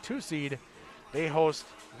 Shakton's a 2 seed. They host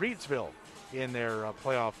Reedsville in their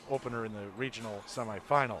playoff opener in the regional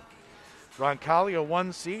semifinal. Roncalli a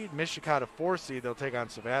 1 seed. Mishicot a 4 seed. They'll take on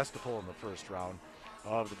Sevastopol in the first round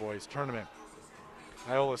of the boys tournament.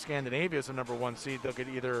 Iola Scandinavia is the number 1 seed. They'll get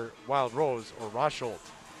either Wild Rose or Rosholt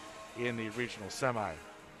in the regional semi.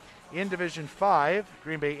 In Division 5,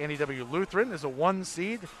 Green Bay NEW Lutheran is a 1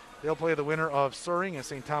 seed. They'll play the winner of Suring and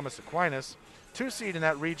St. Thomas Aquinas. 2 seed in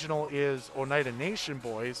that regional is Oneida Nation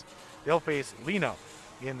Boys. They'll face Lena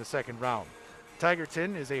in the second round.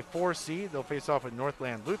 Tigerton is a 4 seed. They'll face off with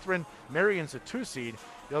Northland Lutheran. Marion's a 2 seed.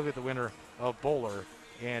 They'll get the winner of Bowler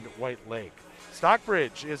and White Lake.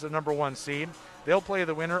 Stockbridge is a number 1 seed. They'll play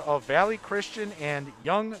the winner of Valley Christian and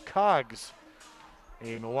Young Cogs,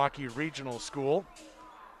 a Milwaukee regional school,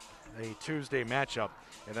 a Tuesday matchup,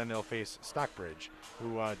 and then they'll face Stockbridge,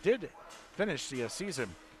 who did finish the season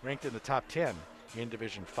ranked in the top 10 in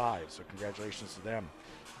Division 5, so congratulations to them.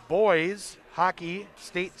 Boys hockey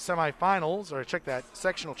state semifinals, or check that,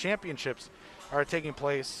 sectional championships are taking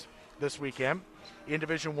place this weekend. In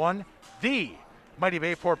Division 1, the Mighty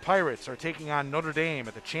Bayport Pirates are taking on Notre Dame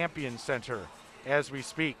at the Champions Center as we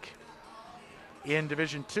speak. In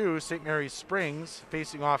Division 2, St. Mary's Springs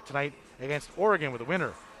facing off tonight against Oregon with a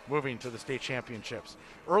winner. moving to the state championships.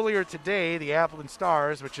 Earlier today, the Appleton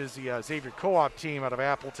Stars, which is the Xavier Co-op team out of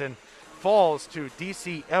Appleton, falls to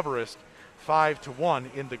DC Everest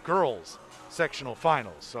 5-1 in the girls sectional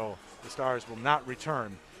finals. So the Stars will not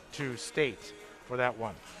return to state for that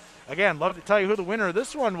one. Again, love to tell you who the winner of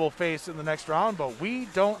this one will face in the next round, but we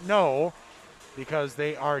don't know because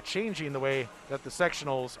they are changing the way that the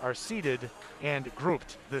sectionals are seeded and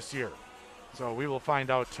grouped this year. So we will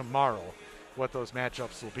find out tomorrow what those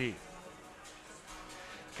matchups will be.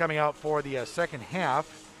 Coming out for the second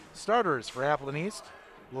half, starters for Appleton East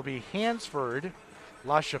will be Hansford,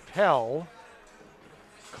 La Chapelle,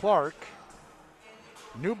 Clark,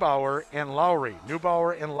 Neubauer, and Lowry.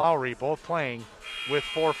 Neubauer and Lowry both playing with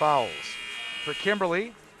 4 fouls. For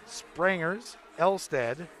Kimberly, Sprangers,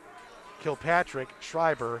 Elstead, Kilpatrick,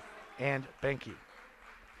 Schreiber, and Benke.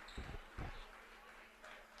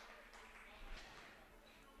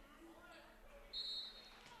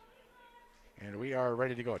 And we are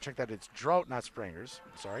ready to go. Check that. It's Drought, not Sprangers.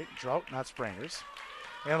 Sorry, Drought, not Sprangers.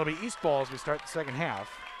 And it'll be East ball as we start the second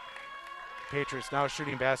half. Patriots now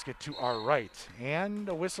shooting basket to our right. And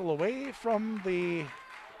a whistle away from the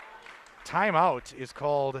timeout is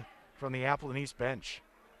called from the Appleton East bench.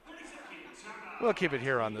 We'll keep it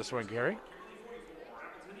here on this one, Gary.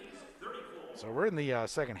 So we're in the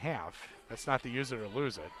second half. That's not to use it or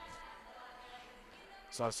lose it.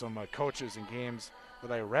 Saw some coaches in games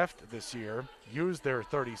that I refed this year use their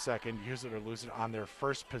 30-second, use it or lose it on their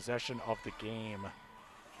first possession of the game.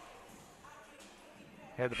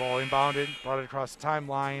 Had the ball inbounded, brought it across the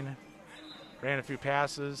timeline, ran a few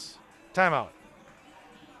passes. Timeout.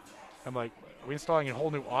 I'm like, are we installing a whole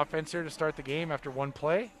new offense here to start the game after one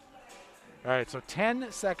play? All right, so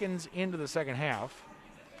 10 seconds into the second half,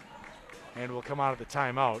 and we'll come out of the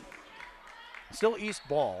timeout. Still East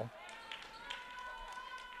ball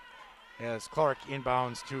as Clark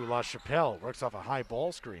inbounds to La Chapelle. Works off a high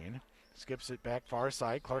ball screen. Skips it back far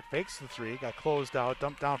side. Clark fakes the three. Got closed out.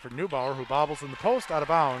 Dumped down for Neubauer, who bobbles in the post out of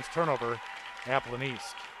bounds. Turnover, Appleton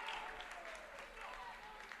East.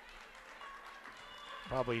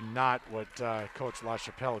 Probably not what Coach La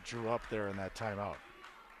Chapelle drew up there in that timeout.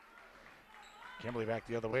 Kimberly back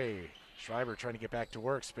the other way. Schreiber trying to get back to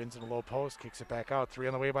work. Spins in a low post. Kicks it back out. 3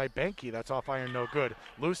 on the way by Benke. That's off iron, no good.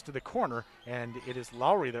 Loose to the corner, and it is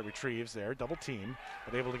Lowry that retrieves there. Double team,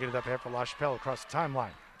 but able to get it up ahead for La Chapelle across the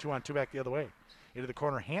timeline. 2-on-2 back the other way. Into the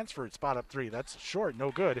corner. Hansford spot up 3. That's short,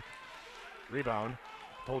 no good. Rebound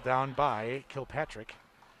pulled down by Kilpatrick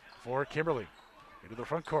for Kimberly. Into the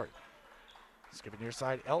front court. Skipping near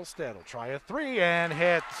side. Elstead will try a 3 and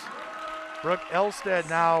hit. Brooke Elstead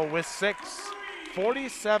now with 6.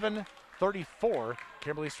 47-34.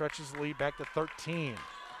 Kimberly stretches the lead back to 13.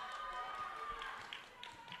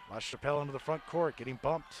 La Chapelle into the front court, getting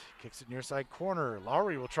bumped. Kicks it near side corner.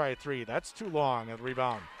 Lowry will try a 3. That's too long. And the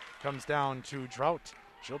rebound comes down to Drought.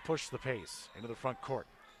 She'll push the pace into the front court.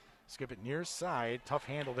 Skip it near side. Tough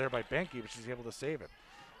handle there by Benke, but she's able to save it.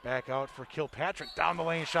 Back out for Kilpatrick. Down the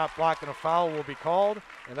lane, shot blocked, and a foul will be called.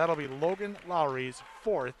 And that'll be Logan Lowry's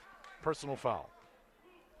 4th personal foul.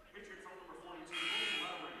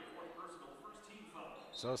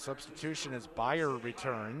 So substitution as Byer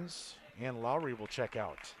returns, and Lowry will check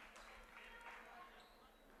out.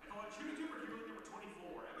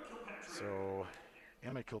 So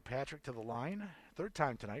Emma Kilpatrick to the line. 3rd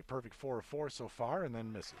time tonight, perfect 4 of 4 so far, and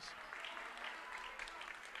then misses.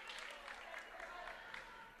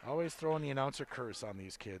 Always throwing the announcer curse on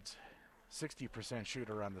these kids. 60%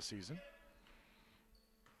 shooter on the season.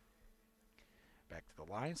 Back to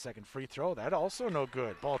the line, 2nd free throw. That also no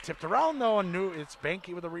good. Ball tipped around though, and it's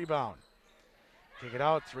Benke with a rebound. Kick it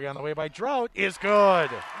out, 3 on the way by Drought is good.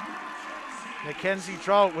 Mackenzie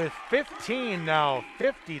Drought with 15 now,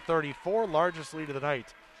 50-34, largest lead of the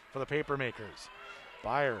night for the Papermakers.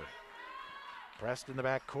 Byer pressed in the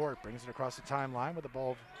back court, brings it across the timeline with the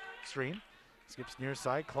ball screen. Skips near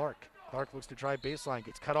side, Clark. Clark looks to drive baseline,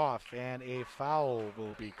 gets cut off, and a foul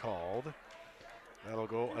will be called. That'll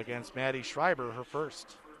go against Maddie Schreiber, her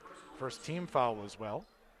first team foul as well.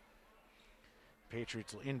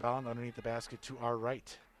 Patriots will inbound underneath the basket to our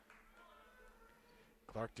right.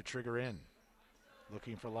 Clark to trigger in.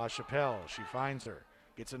 Looking for La Chapelle. She finds her.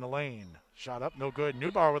 Gets in the lane. Shot up, no good.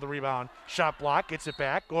 Neubauer with a rebound. Shot block, gets it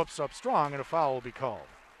back. Go up strong, and a foul will be called.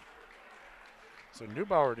 So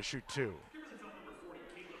Neubauer to shoot 2.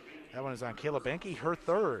 That one is on Kayla Benke, her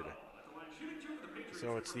 3rd.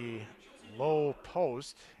 So it's the low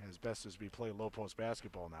post, as best as we play low post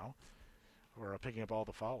basketball now. We're picking up all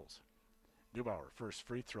the fouls. Neubauer, first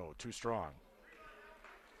free throw, too strong.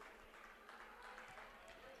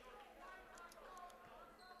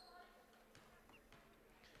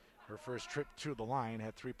 Her first trip to the line,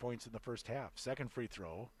 had 3 points in the first half. Second free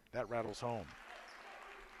throw, that rattles home.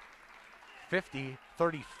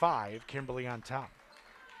 50-35, Kimberly on top.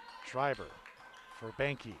 Schreiber for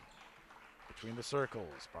Banky. Between the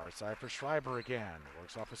circles, far side for Schreiber again.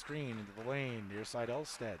 Works off a screen into the lane, near side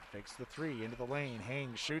Elstead. Fakes the three, into the lane,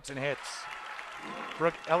 hangs, shoots, and hits.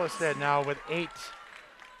 Brooke Elstead now with 8.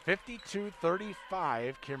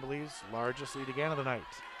 52-35, Kimberly's largest lead again of the night.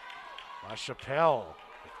 LaChapelle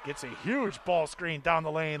gets a huge ball screen down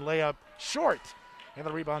the lane, layup short, and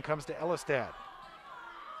the rebound comes to Elstead.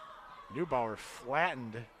 Neubauer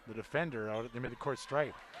flattened the defender out at the midcourt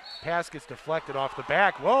stripe. Pass gets deflected off the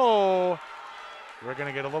back. Whoa! We're going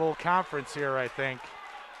to get a little conference here, I think.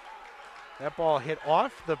 That ball hit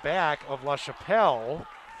off the back of LaChapelle,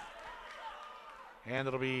 and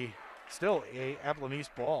it'll be still a Appleton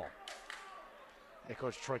East ball. Hey,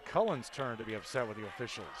 Coach Troy Cullen's turn to be upset with the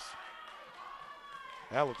officials.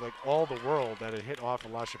 That looked like all the world that it hit off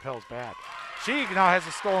of LaChapelle's back. She now has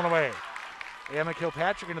it stolen away. Emma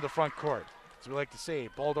Kilpatrick into the front court. As we like to say,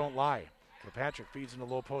 ball don't lie. Kilpatrick feeds in the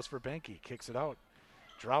low post for Benke, kicks it out.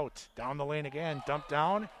 Drought down the lane again, dumped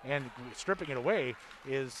down, and stripping it away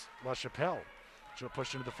is LaChapelle. She'll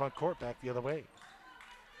push into the front court, back the other way.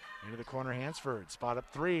 Into the corner, Hansford. Spot up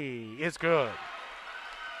three is good.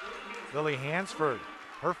 Lily Hansford,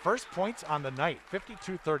 her first points on the night,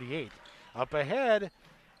 52-38. Up ahead,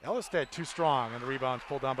 Elstead too strong, and the rebound's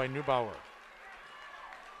pulled down by Neubauer.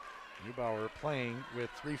 Neubauer playing with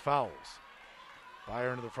 3 fouls. Fire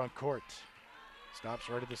into the front court. Stops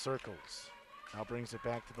right at the circles. Now brings it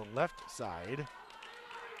back to the left side.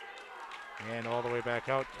 And all the way back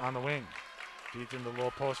out on the wing. Feeds in the low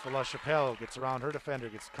post for LaChapelle. Gets around her defender.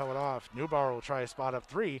 Gets cut off. Neubauer will try a spot up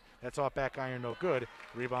 3. That's off back iron, no good.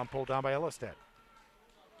 Rebound pulled down by Elstead.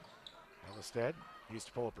 Elstead used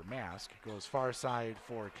to pull up her mask. Goes far side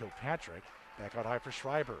for Kilpatrick. Back out high for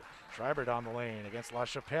Schreiber. Schreiber down the lane against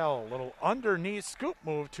LaChapelle. Little underneath scoop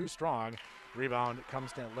move, too strong. Rebound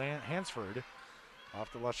comes to Hansford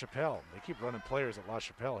off to LaChapelle. They keep running players at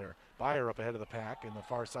LaChapelle here. Byer up ahead of the pack in the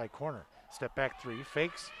far side corner. Step back 3,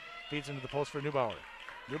 fakes, feeds into the post for Neubauer.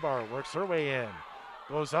 Neubauer works her way in.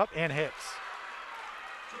 Goes up and hits.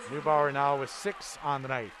 Neubauer now with 6 on the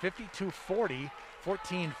night. 52-40,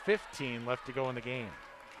 14-15 left to go in the game.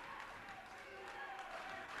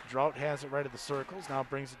 Drought has it right at the circles, now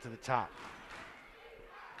brings it to the top.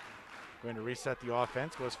 Going to reset the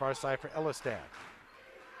offense, goes far side for Elstead.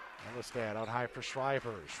 Elstead out high for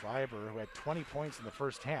Schreiber. Schreiber, who had 20 points in the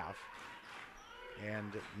first half,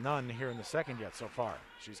 and none here in the second yet so far.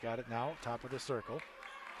 She's got it now, top of the circle.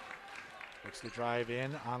 Looks to drive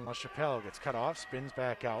in on LaChapelle, gets cut off, spins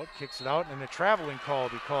back out, kicks it out, and a traveling call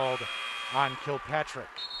be called on Kilpatrick.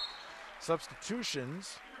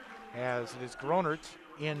 Substitutions, as it is Gronert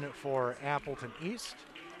in for Appleton East.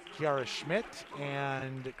 Kiara Schmidt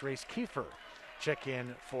and Grace Kiefer check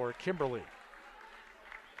in for Kimberly.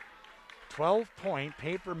 12-point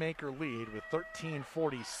Papermaker lead with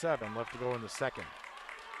 13:47 left to go in the second.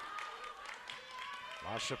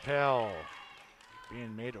 LaChapelle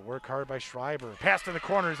being made to work hard by Schreiber. Pass to the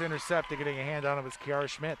corner is intercepted, getting a hand on it was Kiara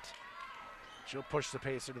Schmidt. She'll push the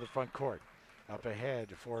pace into the front court. Up ahead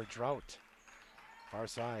for Drought. Far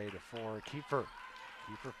side for Kiefer.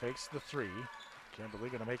 Kiefer fakes the 3. Kimberly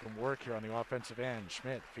going to make him work here on the offensive end.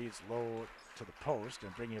 Schmidt feeds low to the post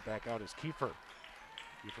and bringing it back out is Kiefer.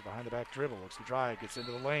 Kiefer behind the back dribble, looks to drive, gets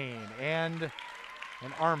into the lane, and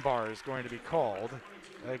an armbar is going to be called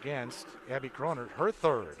against Abby Gronert, her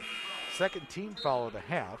third. Second team foul of the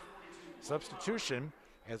half. Substitution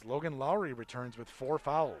as Logan Lowry returns with 4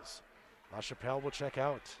 fouls. LaChapelle will check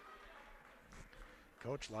out.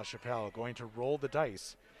 Coach LaChapelle going to roll the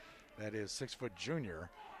dice. That is 6-foot junior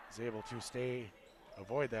is able to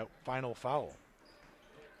avoid that final foul.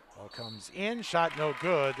 Ball comes in, shot no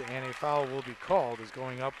good, and a foul will be called as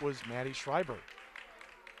going up was Maddie Schreiber.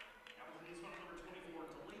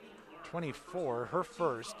 24, her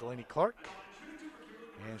first, Delaney Clark.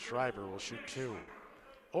 And Schreiber will shoot 2.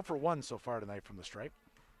 0 for 1 so far tonight from the stripe.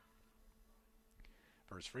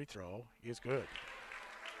 First free throw is good.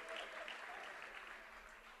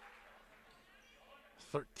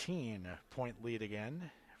 13-point lead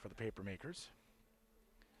again for the Papermakers.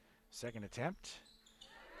 Second attempt,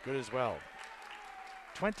 good as well.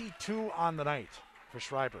 22 on the night for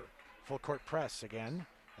Schreiber. Full court press again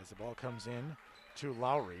as the ball comes in to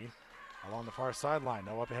Lowry along the far sideline.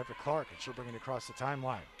 Now up ahead for Clark, and she'll bring it across the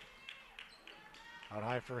timeline. Out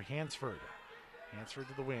high for Hansford. Hansford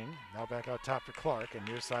to the wing. Now back out top for Clark, and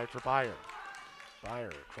near side for Byer.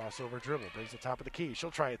 Byer, crossover dribble, brings the top of the key.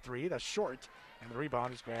 She'll try a 3, that's short, and the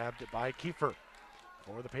rebound is grabbed by Kiefer.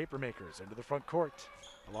 for the Papermakers into the front court.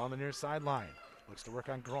 Along the near sideline. Looks to work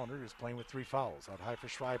on Groner, who's playing with 3 fouls. Out high for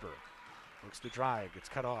Schreiber. Looks to drive, gets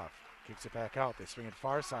cut off. Kicks it back out. They swing it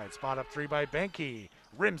far side. Spot up 3 by Benke.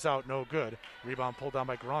 Rims out, no good. Rebound pulled down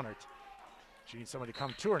by Gronert. She needs somebody to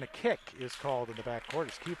come to her, and a kick is called in the backcourt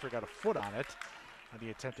as Kiefer got a foot on it on the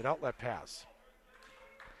attempted outlet pass.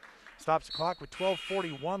 Stops the clock with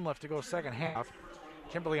 12:41 left to go second half.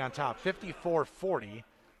 Kimberly on top, 54-40.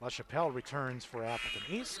 LaChapelle returns for Appleton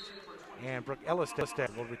East, and Brooke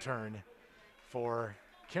Ellisted will return for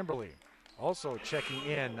Kimberly. Also checking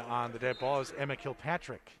in on the dead ball is Emma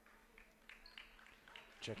Kilpatrick.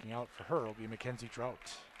 Checking out for her will be Mackenzie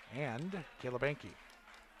Drought and Kayla Benke.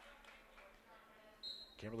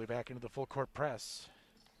 Kimberly back into the full court press.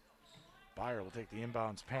 Byer will take the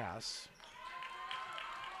inbounds pass.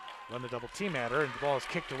 Run the double team at her, and the ball is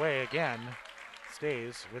kicked away again.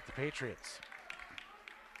 Stays with the Patriots.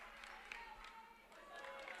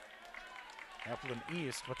 Appleton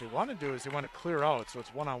East, what they want to do is they want to clear out, so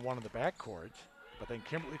it's one-on-one in the backcourt. But then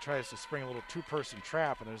Kimberly tries to spring a little 2-person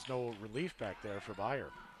trap, and there's no relief back there for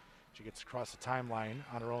Byer. She gets across the timeline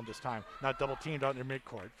on her own this time. Now double teamed out in her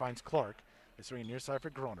midcourt. Finds Clark. They swing near side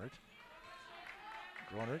for Gronert.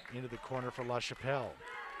 Gronert into the corner for LaChapelle.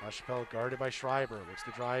 LaChapelle guarded by Schreiber. Looks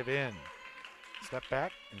to drive in. Step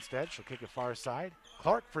back. Instead, she'll kick it far side.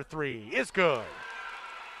 Clark for 3 is good.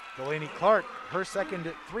 Delaney Clark, her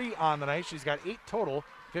second 3 on the night. She's got 8 total,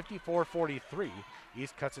 54-43.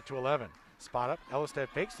 East cuts it to 11. Spot up. Ellisted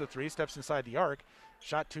fakes the 3, steps inside the arc.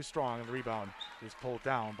 Shot too strong, and the rebound is pulled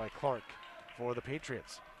down by Clark for the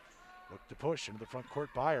Patriots. Look to push into the front court.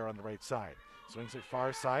 Byer on the right side. Swings it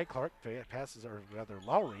far side. Clark passes, or rather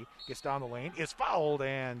Lowry gets down the lane, is fouled,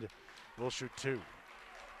 and will shoot 2.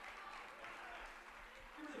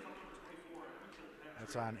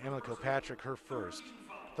 That's on Emma Kilpatrick, her first.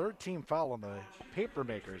 3rd team foul on the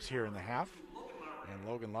Papermakers here in the half. And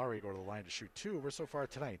Logan Lowry go to the line to shoot 2. We're so far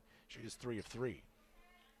tonight, she is 3 of 3.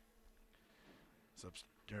 So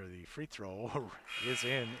the free throw is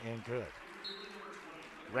in and good.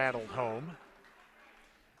 Rattled home.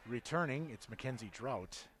 Returning, it's Mackenzie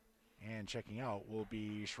Drought. And checking out will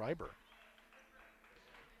be Schreiber.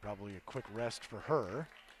 Probably a quick rest for her.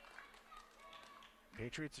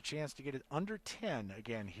 Patriots a chance to get it under 10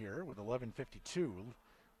 again here with 11:52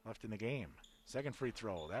 left in the game. Second free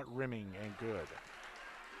throw, that rimming and good.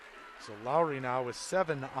 So Lowry now with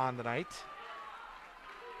 7 on the night.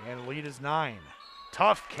 And the lead is 9.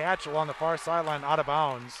 Tough catch along the far sideline, out of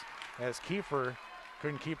bounds, as Kiefer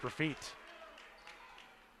couldn't keep her feet.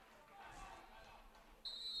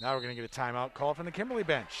 Now we're going to get a timeout call from the Kimberly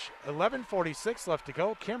bench. 11:46 left to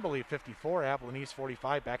go. Kimberly 54, Appleton East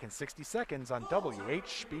 45, back in 60 seconds on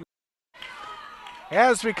WHB.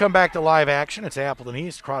 As we come back to live action, it's Appleton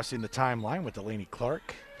East crossing the timeline with Delaney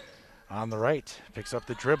Clark on the right. Picks up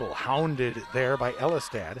the dribble, hounded there by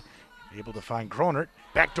Ellisted. Able to find Gronert.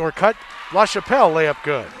 Backdoor cut. LaChapelle layup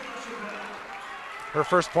good. Her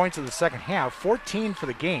first points of the second half, 14 for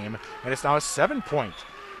the game, and it's now a 7-point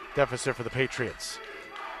deficit for the Patriots.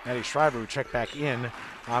 Maddie Schreiber, who checked back in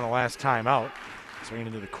on the last timeout. Swinging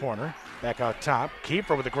into the corner. Back out top.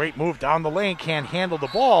 Kiefer with a great move down the lane. Can't handle the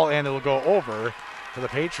ball, and it'll go over to the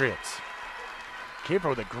Patriots. Kiefer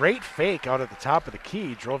with a great fake out at the top of the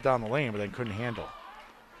key. Drove down the lane, but then couldn't handle.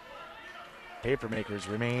 Papermakers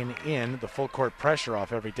remain in the full court pressure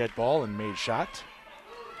off every dead ball and made shot.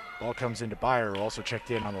 Ball comes into Byer, who also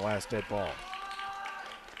checked in on the last dead ball.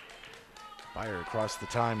 Byer across the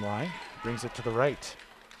timeline. Brings it to the right.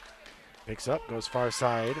 Picks up, goes far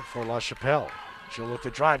side for LaChapelle. She'll look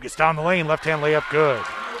to drive, gets down the lane, left-hand layup good.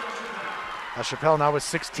 LaChapelle now with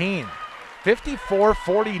 16.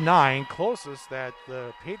 54-49, closest that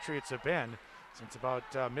the Patriots have been since about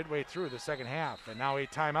midway through the second half. And now a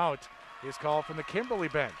timeout is called from the Kimberly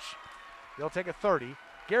bench. They'll take a 30.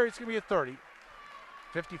 Gary's going to be a 30.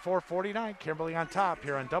 54-49, Kimberly on top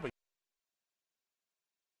here on W.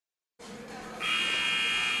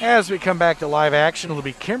 As we come back to live action, it'll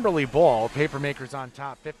be Kimberly ball. Papermakers on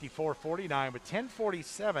top, 54-49 with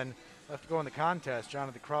 10:47 left to go in the contest.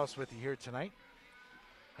 Jonathan Kraus with you here tonight.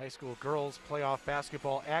 High school girls playoff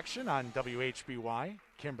basketball action on WHBY.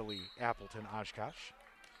 Kimberly, Appleton, Oshkosh.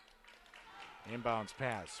 Inbounds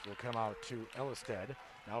pass will come out to Ellisted.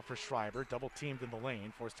 Now for Schreiber, double teamed in the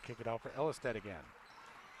lane, forced to kick it out for Ellisted again.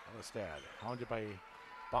 Ellisted, hounded by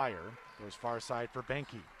Byer, goes far side for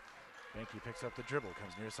Benke. Benke picks up the dribble,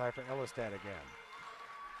 comes near side for Ellisted again.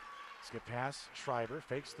 Skip pass, Schreiber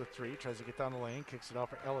fakes the 3, tries to get down the lane, kicks it out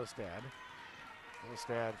for Ellisted.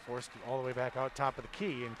 Ellisted forced all the way back out top of the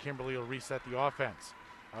key, and Kimberly will reset the offense.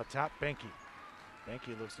 Out top, Benke.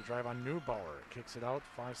 Benke looks to drive on Neubauer. Kicks it out,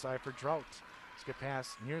 far side for Drought. Skip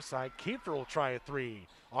pass, near side. Kiefer will try a three.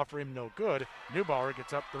 Offer him no good. Neubauer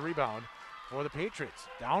gets up the rebound for the Patriots.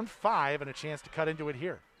 Down 5 and a chance to cut into it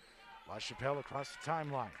here. LaChapelle across the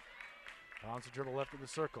timeline. Pounds the dribble left of the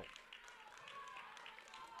circle.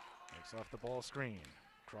 Makes off the ball screen.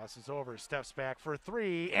 Crosses over, steps back for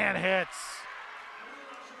 3, and hits.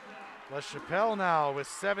 LaChapelle now with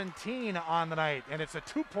 17 on the night, and it's a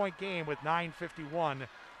 2-point game with 9:51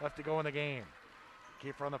 left to go in the game.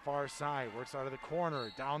 Keeper on the far side, works out of the corner,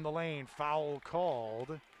 down the lane, foul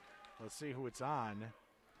called. Let's see who it's on.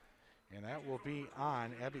 And that will be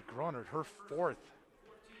on Abby Gronert, her 4th.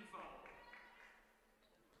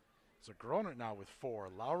 So Gronert now with 4,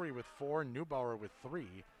 Lowry with 4, Neubauer with 3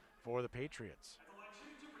 for the Patriots.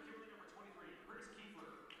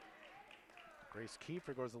 Grace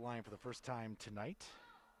Kiefer goes to the line for the first time tonight.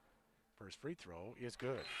 First free throw is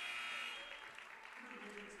good.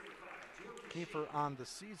 Kiefer on the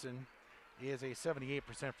season is a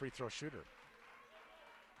 78% free throw shooter.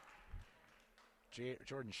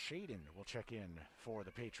 Jordan Shaden will check in for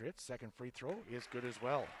the Patriots. Second free throw is good as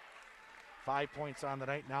well. 5 points on the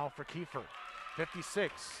night now for Kiefer.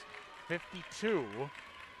 56-52.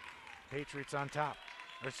 Patriots on top.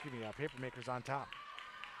 Papermakers on top.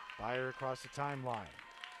 Byer across the timeline.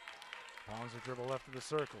 Pounds the dribble left of the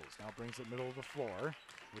circles. Now brings it middle of the floor.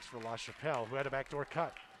 Looks for LaChapelle, who had a backdoor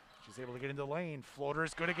cut. She's able to get into the lane. Floater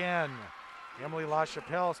is good again. Emily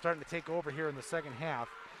LaChapelle starting to take over here in the second half.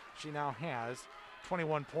 She now has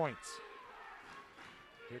 21 points.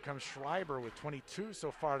 Here comes Schreiber with 22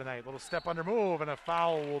 so far tonight. Little step under move, and a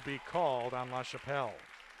foul will be called on LaChapelle.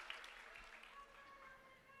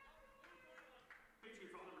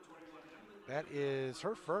 That is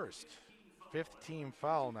her first, 5th team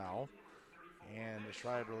foul now. And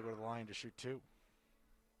Schreiber will go to the line to shoot 2.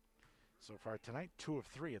 So far tonight, 2 of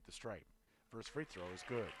 3 at the stripe. First free throw is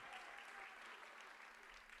good.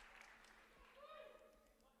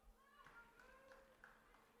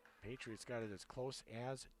 Patriots got it as close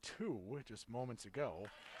as 2 just moments ago.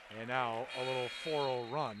 And now a little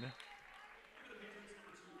 4-0 run.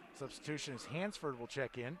 Substitutions, Hansford will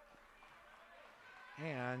check in.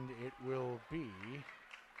 And it will be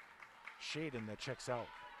Shaden that checks out.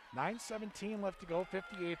 9:17 left to go,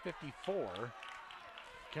 58-54.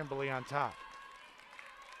 Kimberly on top.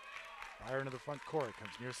 Fire into the front court,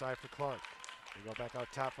 comes near side for Clark. They go back out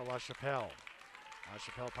top for LaChapelle.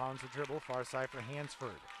 LaChapelle pounds the dribble, far side for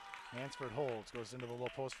Hansford. Hansford holds, goes into the low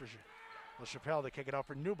post for LaChapelle. They kick it out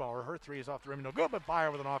for Neubauer. Her 3 is off the rim, no good, but Byer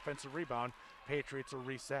with an offensive rebound. Patriots will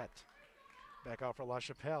reset. Back out for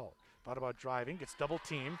LaChapelle. Thought about driving, gets double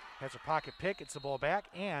teamed, has a pocket pick, gets the ball back,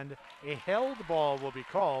 and a held ball will be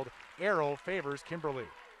called. Arrow favors Kimberly.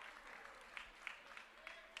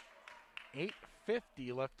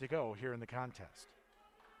 8:50 left to go here in the contest.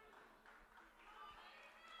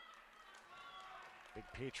 Big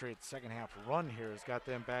Patriots second half run here has got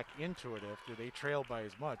them back into it after they trailed by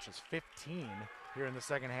as much as 15 here in the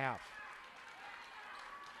second half.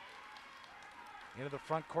 Into the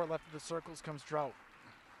front court left of the circles comes Drought.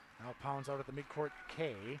 Now pounds out at the midcourt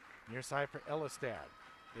K. Near side for Elistad.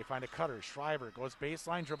 They find a cutter. Schreiber goes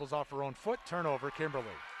baseline, dribbles off her own foot. Turnover, Kimberly.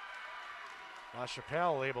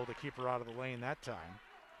 LaChapelle able to keep her out of the lane that time.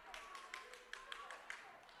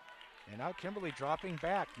 And now Kimberly dropping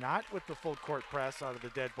back, not with the full court press out of the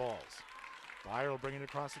dead balls. Byer will bring it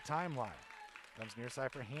across the timeline. Comes near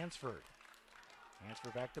side for Hansford.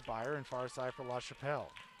 Hansford back to Byer and far side for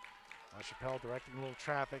LaChapelle. LaChapelle directing a little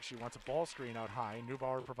traffic. She wants a ball screen out high.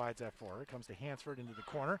 Neubauer provides that for her. Comes to Hansford into the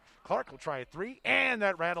corner. Clark will try a 3, and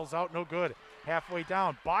that rattles out. No good. Halfway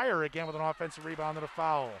down. Byer again with an offensive rebound and a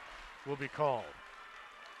foul will be called.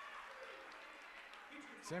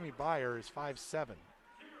 Sammy Byer is 5'7".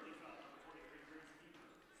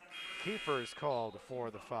 Kiefer is called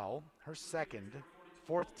for the foul. Her second,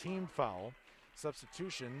 4th team foul.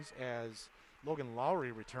 Substitutions as Logan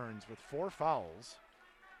Lowry returns with 4 fouls.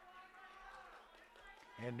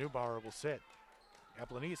 And Neubauer will sit.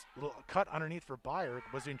 Eplanese, little cut underneath for Byer,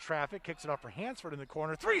 was in traffic, kicks it off for Hansford in the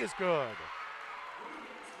corner. 3 is good.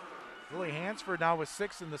 Lily Hansford now with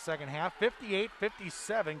 6 in the second half.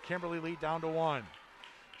 58-57, Kimberly lead down to 1.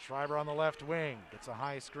 Schreiber on the left wing, gets a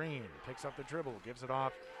high screen, picks up the dribble, gives it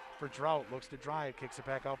off for Drought, looks to drive, kicks it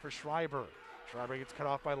back out for Schreiber. Schreiber gets cut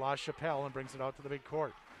off by LaChapelle and brings it out to the big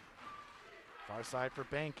court. Far side for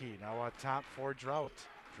Benke, now on top for Drought.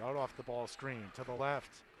 Drought off the ball screen to the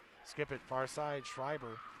left. Skip it, far side,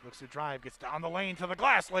 Schreiber looks to drive, gets down the lane to the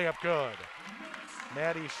glass, layup good.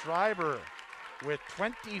 Maddie Schreiber with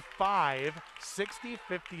 25,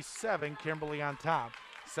 60-57, Kimberly on top.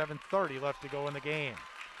 7:30 left to go in the game.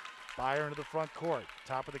 Byer into the front court.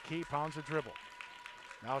 Top of the key, pounds the dribble.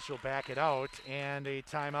 Now she'll back it out, and a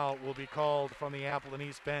timeout will be called from the Appleton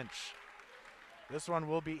East bench. This one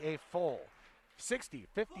will be a full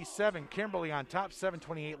 60-57. Kimberly on top,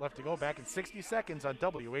 7:28 left to go. Back in 60 seconds on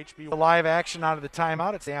WHB. Live action out of the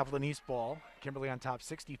timeout. It's the Appleton East ball. Kimberly on top,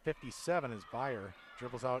 60-57 as Byer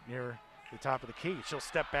dribbles out near the top of the key. She'll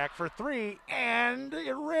step back for three, and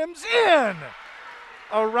it rims in.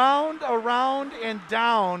 Around, and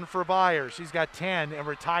down for Byer. She's got 10, and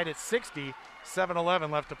we're tied at 60.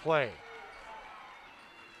 7:11 left to play.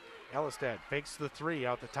 Elistad fakes the three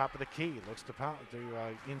out the top of the key. Looks to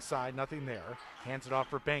inside, nothing there. Hands it off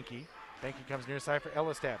for Benke. Benke comes near side for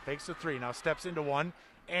Elistad. Fakes the three, now steps into one,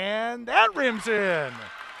 and that rims in.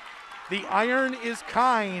 The iron is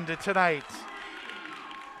kind tonight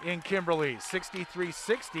in Kimberly.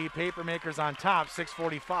 63-60, Papermakers on top,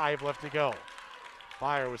 6:45 left to go.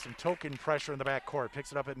 Byer with some token pressure in the backcourt.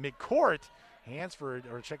 Picks it up at midcourt. Hansford,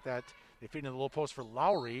 or check that, they feed into the low post for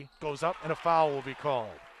Lowry. Goes up, and a foul will be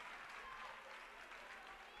called.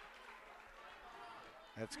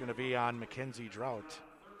 That's going to be on Mackenzie Drought.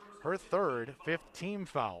 Her third, fifth team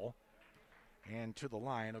foul. And to the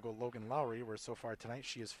line will go Logan Lowry, where so far tonight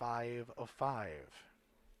she is 5 of 5.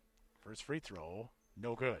 First free throw,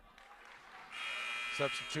 no good.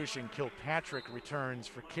 Substitution, Kilpatrick returns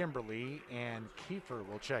for Kimberly, and Kiefer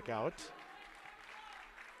will check out.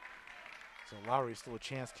 So Lowry still a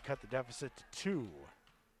chance to cut the deficit to 2.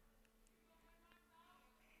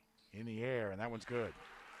 In the air, and that one's good.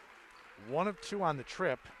 1 of 2 on the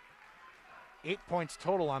trip. 8 points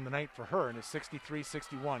total on the night for her, and it's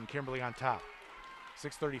 63-61. Kimberly on top.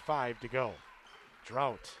 6:35 to go.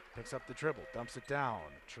 Drought picks up the dribble, dumps it down.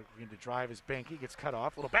 Trying to drive his Benke, gets cut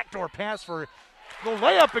off. Little backdoor pass for the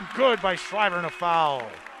layup, and good by Schreiber, and a foul.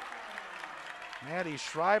 Maddie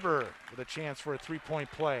Schreiber with a chance for a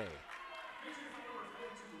 3-point play.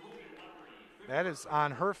 That is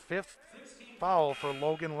on her 5th foul for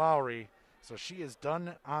Logan Lowry. So she is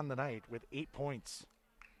done on the night with 8 points.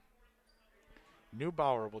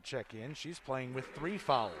 Neubauer will check in. She's playing with 3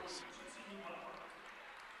 fouls.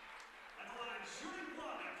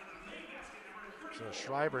 So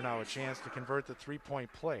Schreiber now a chance to convert the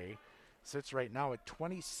 3-point play. Sits right now at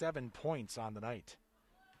 27 points on the night.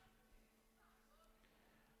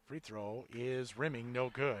 Free throw is rimming, no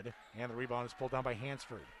good. And the rebound is pulled down by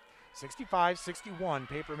Hansford. 65-61,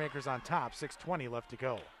 Papermakers on top, 6:20 left to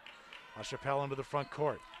go. LaChapelle into the front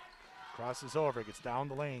court. Crosses over, gets down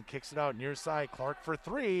the lane, kicks it out near side. Clark for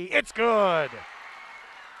 3. It's good!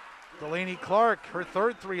 Delaney Clark, her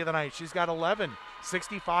third 3 of the night. She's got 11.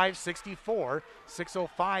 65-64,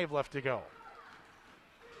 6:05 left to go.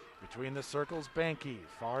 Between the circles, Benke,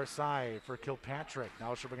 far side for Kilpatrick.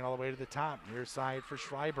 Now she'll bring it all the way to the top, near side for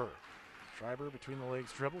Schreiber. Schreiber between the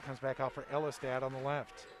legs dribble, comes back out for Elistad on the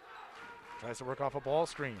left. Tries to work off a ball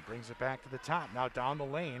screen, brings it back to the top. Now down the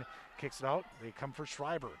lane, kicks it out. They come for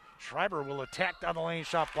Schreiber. Schreiber will attack down the lane,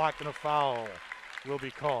 shot blocked, and a foul will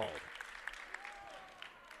be called.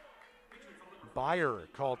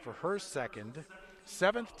 Byer called for her second.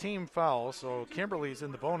 7th team foul, so Kimberly's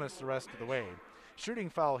in the bonus the rest of the way. Shooting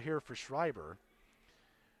foul here for Schreiber,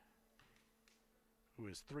 who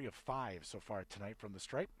is 3 of 5 so far tonight from the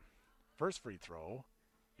stripe. First free throw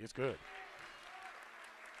is good.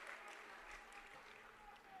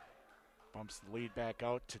 Bumps the lead back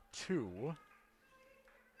out to 2.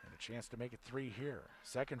 And a chance to make it 3 here.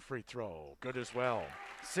 Second free throw, good as well.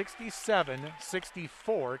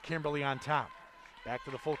 67-64, Kimberly on top. Back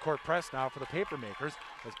to the full court press now for the Papermakers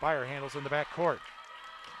as Byer handles in the back court.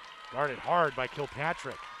 Guarded hard by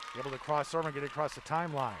Kilpatrick. Able to cross over and get it across the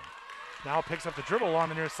timeline. Now picks up the dribble along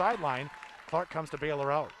the near sideline. Clark comes to bail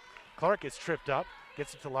her out. Clark gets tripped up,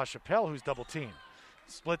 gets it to LaChapelle, who's double teamed.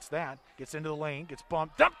 Splits that, gets into the lane, gets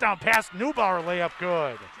bumped, dump down pass, Neubauer layup,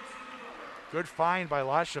 good. Good find by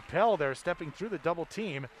LaChapelle there, stepping through the double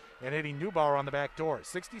team and hitting Neubauer on the back door.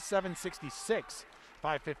 67-66,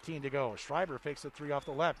 5:15 to go. Schreiber fakes a 3 off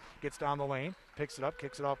the left, gets down the lane, picks it up,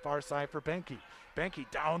 kicks it off far side for Benke. Benke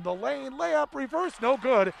down the lane, layup, reverse, no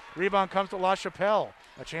good. Rebound comes to LaChapelle.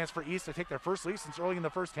 A chance for East to take their first lead since early in the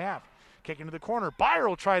first half. Kick into the corner, Byer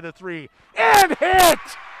will try the 3, and hit!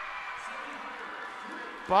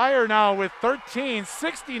 Byer now with 13,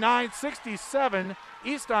 69-67.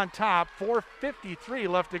 East on top, 4:53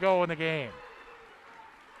 left to go in the game.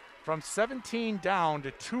 From 17 down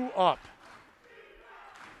to 2 up.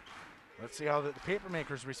 Let's see how the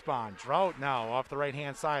Papermakers respond. Drought now off the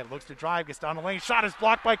right-hand side. Looks to drive, gets down the lane. Shot is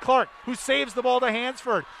blocked by Clark, who saves the ball to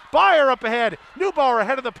Hansford. Byer up ahead. Neubauer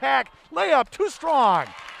ahead of the pack. Layup too strong.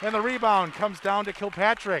 And the rebound comes down to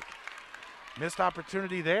Kilpatrick. Missed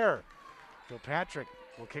opportunity there. Kilpatrick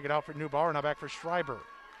will kick it out for Neubauer. Now back for Schreiber.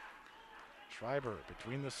 Schreiber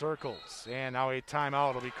between the circles. And now a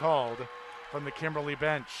timeout will be called from the Kimberly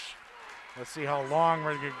bench. Let's see how long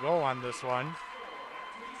we're going to go on this one.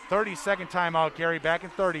 30-second timeout, Gary. Back in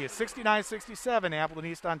 30. It's 69-67.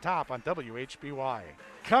 Appleton East on top on WHBY.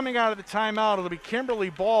 Coming out of the timeout, it'll be Kimberly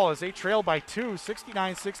Ball as they trail by 2,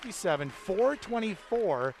 69-67.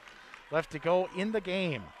 4:24 left to go in the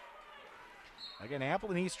game. Again,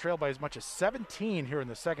 Appleton East trailed by as much as 17 here in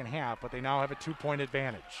the second half, but they now have a 2-point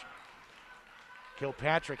advantage.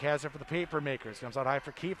 Kilpatrick has it for the Papermakers. Comes out high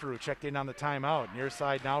for Kiefer, who checked in on the timeout. Near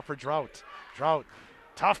side now for Drought. Drought,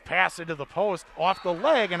 tough pass into the post, off the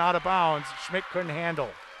leg and out of bounds. Schmidt couldn't handle.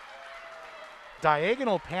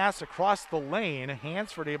 Diagonal pass across the lane.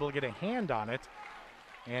 Hansford able to get a hand on it,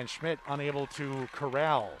 and Schmidt unable to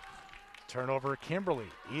corral. Turnover Kimberly.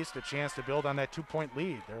 East a chance to build on that 2-point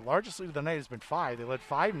lead. Their largest lead of the night has been 5. They led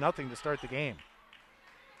 5-0 to start the game.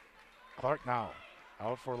 Clark now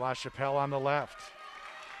out for La Chapelle on the left.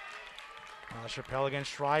 La Chapelle against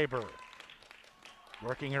Schreiber.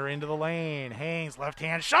 Working her into the lane. Haynes, left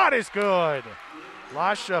hand shot is good.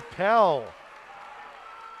 La Chapelle.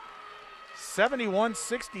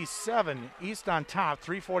 71-67. East on top.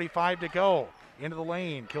 3:45 to go. Into the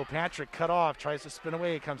lane. Kilpatrick cut off. Tries to spin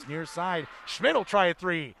away. Comes near side. Schmidt will try a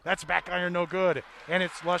 3. That's back iron, no good. And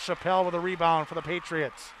it's La Chapelle with a rebound for the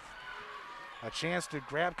Patriots. A chance to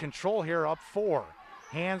grab control here, up 4.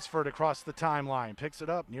 Hansford across the timeline. Picks it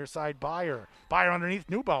up. Near side Byer. Byer underneath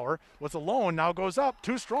Neubauer. Was alone. Now goes up.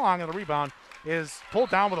 Too strong. And the rebound is pulled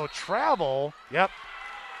down with a travel. Yep.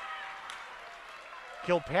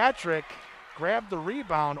 Kilpatrick grabbed the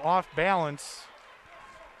rebound off balance.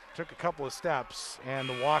 Took a couple of steps, and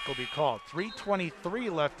the walk will be called. 3:23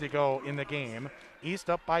 left to go in the game. East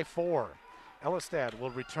up by 4. Elistad will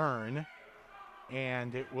return,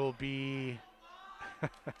 and it will be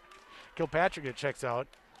Kilpatrick that checks out.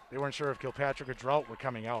 They weren't sure if Kilpatrick or Drought were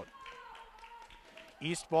coming out.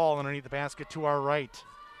 East ball underneath the basket to our right.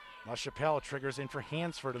 La Chapelle triggers in for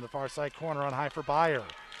Hansford in the far side corner on high for Byer.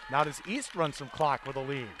 Now does East run some clock with a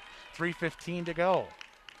lead. 3:15 to go.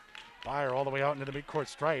 Byer all the way out into the midcourt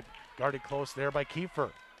stripe. Guarded close there by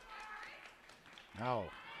Kiefer. Now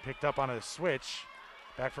picked up on a switch.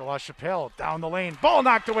 Back for La Chapelle. Down the lane. Ball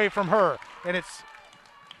knocked away from her. And it's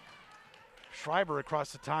Schreiber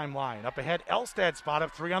across the timeline. Up ahead, Elstad spot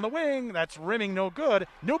up 3 on the wing. That's rimming no good.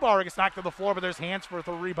 Neubauer gets knocked to the floor, but there's Hansford with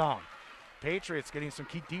a rebound. Patriots getting some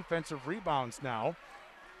key defensive rebounds now.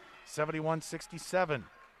 71-67.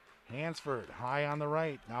 Hansford high on the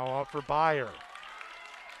right. Now out for Byer.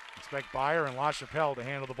 Expect Byer and La Chapelle to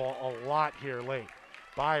handle the ball a lot here late.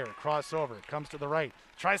 Byer crossover, comes to the right.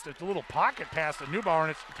 Tries to do a little pocket pass to Neubauer,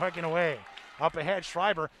 and it's tugging away. Up ahead,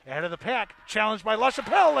 Schreiber ahead of the pack. Challenged by La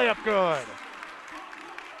Chapelle, layup good.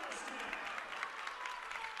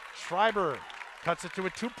 Schreiber cuts it to a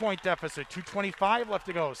 2-point deficit. 2:25 left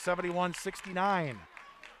to go. 71-69.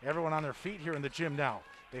 Everyone on their feet here in the gym now.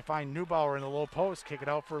 They find Neubauer in the low post. Kick it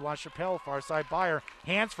out for La Chapelle. Far side Byer.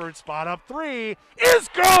 Hansford spot up 3 is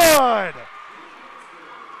good.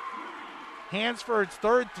 Hansford's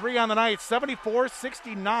third 3 on the night.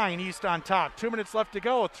 74-69. East on top. 2 minutes left to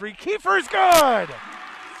go. 3. Kiefer's good.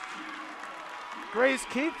 Grace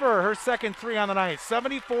Kiefer, her second 3 on the night.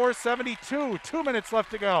 74-72. 2 minutes left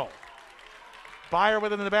to go. Byer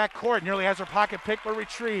within the back court. Nearly has her pocket pick, but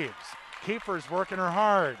retrieves. Kiefer's working her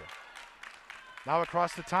hard. Now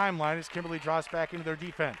across the timeline as Kimberly draws back into their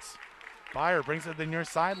defense. Byer brings it to the near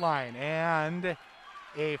sideline, and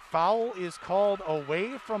a foul is called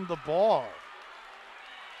away from the ball.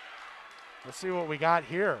 Let's see what we got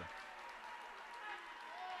here.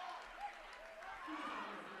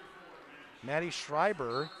 Maddie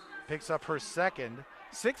Schreiber picks up her second.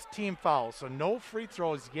 6th team foul, so no free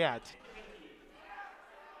throws yet.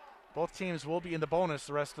 Both teams will be in the bonus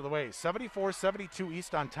the rest of the way. 74-72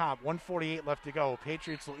 East on top. 1:48 left to go.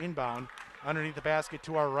 Patriots will inbound underneath the basket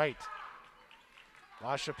to our right.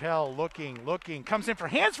 La Chapelle looking. Comes in for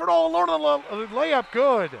Hansford all alone on the layup.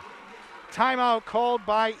 Good. Timeout called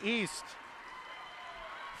by East.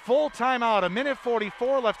 Full timeout.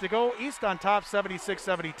 1:44 left to go. East on top,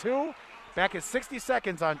 76-72. Back at 60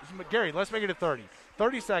 seconds on Gary. Let's make it a 30.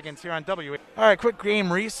 30 seconds here on W. All right, quick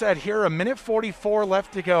game reset here. 1:44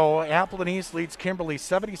 left to go. Appleton East leads Kimberly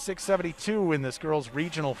 76-72 in this girls'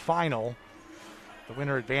 regional final. The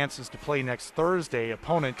winner advances to play next Thursday.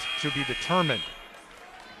 Opponent to be determined.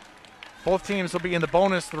 Both teams will be in the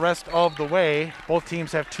bonus the rest of the way. Both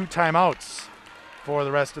teams have 2 timeouts for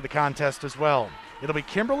the rest of the contest as well. It'll be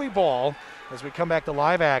Kimberly ball as we come back to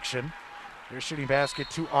live action. They're shooting basket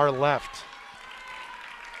to our left.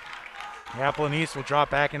 Appleton East will drop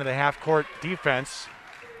back into the half-court defense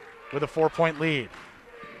with a 4-point lead.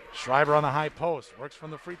 Schreiber on the high post, works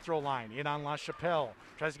from the free throw line, in on LaChapelle.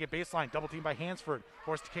 Tries to get baseline, double team by Hansford.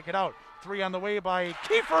 Forced to kick it out. 3 on the way by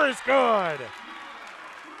Kiefer is good.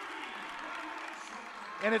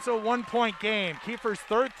 And it's a 1-point game. Kiefer's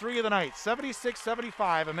third 3 of the night,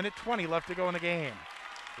 76-75, a minute 20 left to go in the game.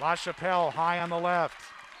 LaChapelle high on the left.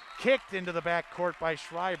 Kicked into the backcourt by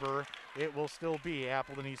Schreiber. It will still be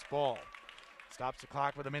Appleton East ball. Stops the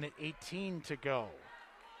clock with a minute 18 to go.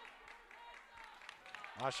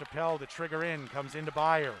 LaChapelle to trigger in, comes into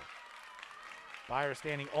Byer. Byer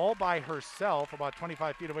standing all by herself, about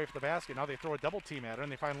 25 feet away from the basket. Now they throw a double team at her,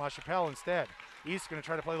 and they find LaChapelle instead. East going to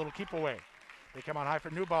try to play a little keep away. They come on high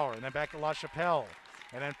for Neubauer, and then back to LaChapelle.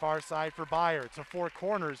 And then far side for Byer. It's a 4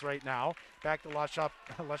 corners right now. Back to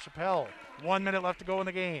LaChapelle. 1 minute left to go in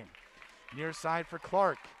the game. Near side for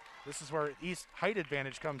Clark. This is where East height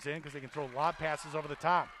advantage comes in because they can throw lob passes over the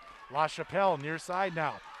top. LaChapelle near side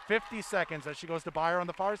now. 50 seconds as she goes to Byer on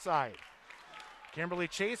the far side. Kimberly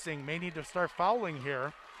chasing, may need to start fouling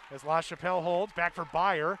here as LaChapelle holds. Back for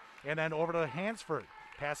Byer, and then over to Hansford.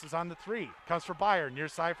 Passes on the 3. Comes for Byer, near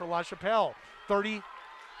side for LaChapelle.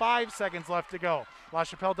 35 seconds left to go.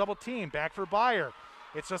 LaChapelle double team, back for Byer.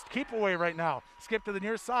 It's just keep away right now. Skip to the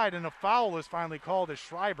near side, and a foul is finally called as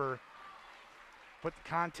Schreiber put the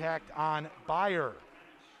contact on Byer.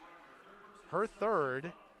 Her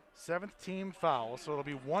third, 7th team foul, so it'll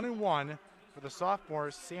be 1-1 for the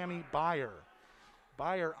sophomore Sammy Byer.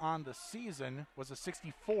 Byer on the season was a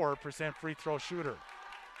 64% free throw shooter.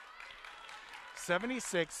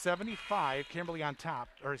 76-75, Kimberly on top,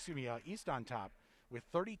 East on top with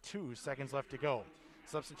 32 seconds left to go.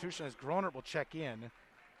 Substitution as Gronert will check in,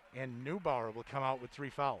 and Neubauer will come out with 3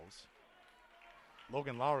 fouls.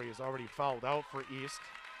 Logan Lowry is already fouled out for East.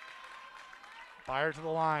 Byer to the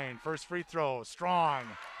line, first free throw, strong,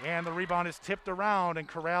 and the rebound is tipped around and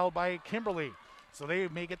corralled by Kimberly. So they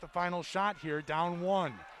may get the final shot here, down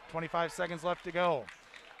 1. 25 seconds left to go.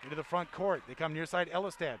 Into the front court, they come near side.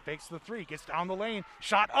 Elistad fakes the 3, gets down the lane,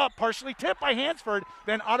 shot up, partially tipped by Hansford,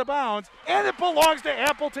 then out of bounds, and it belongs to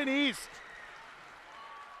Appleton East.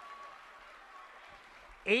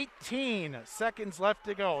 18 seconds left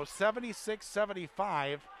to go,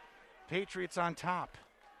 76-75, Patriots on top.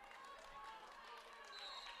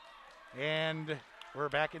 And we're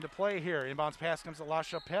back into play here. Inbounds pass comes to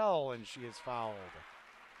LaChapelle, and she is fouled.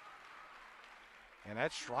 And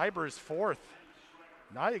that's Schreiber's 4th.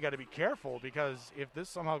 Now you got to be careful because if this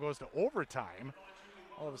somehow goes to overtime,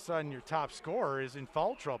 all of a sudden your top scorer is in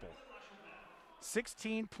foul trouble.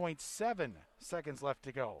 16.7 seconds left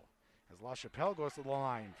to go. As LaChapelle goes to the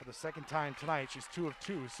line for the second time tonight, she's 2 of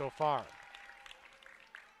 2 so far.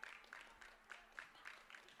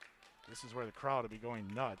 This is where the crowd will be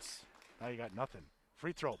going nuts. Now you got nothing.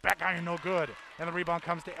 Free throw, back iron, no good. And the rebound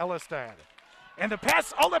comes to Elistad. And the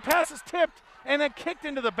pass is tipped and then kicked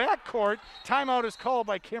into the backcourt. Timeout is called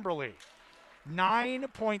by Kimberly.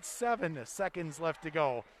 9.7 seconds left to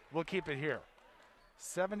go. We'll keep it here.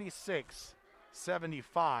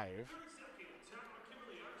 76-75.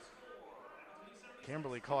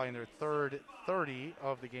 Kimberly calling their third 30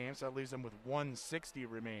 of the game, so that leaves them with 160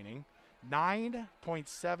 remaining.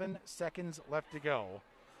 9.7 seconds left to go.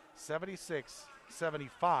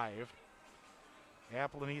 76-75.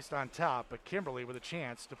 Appleton East on top, but Kimberly with a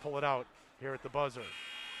chance to pull it out here at the buzzer.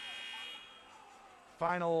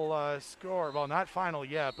 Final score, well, not final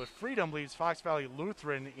yet, but Freedom leads Fox Valley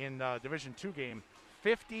Lutheran in Division II game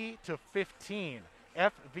 50-15.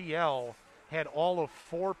 FVL had all of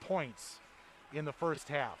 4 points in the first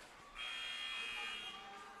half.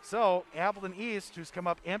 So Appleton East, who's come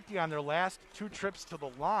up empty on their last 2 trips to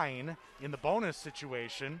the line in the bonus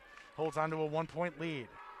situation, holds on to a 1-point lead.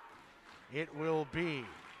 It will be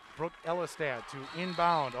Brooke Elistad to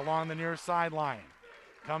inbound along the near sideline.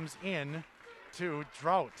 Comes in to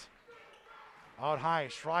Drought. Out high,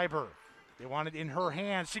 Schreiber. They want it in her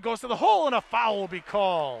hands. She goes to the hole and a foul will be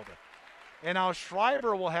called. And now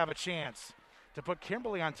Schreiber will have a chance to put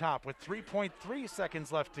Kimberly on top with 3.3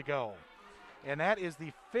 seconds left to go. And that is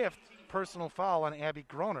the 5th personal foul on Abby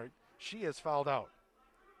Gronert. She is fouled out.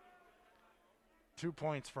 2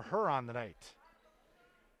 points for her on the night.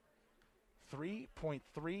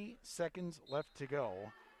 3.3 seconds left to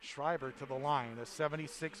go. Schreiber to the line, a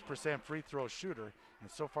 76% free throw shooter,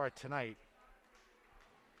 and so far tonight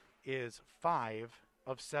is 5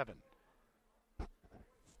 of 7.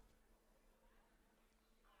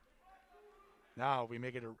 Now we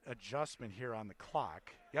make an adjustment here on the clock.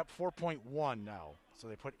 Yep, 4.1 now. So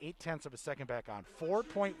they put 0.8 of a second back on.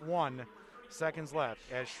 4.1 seconds left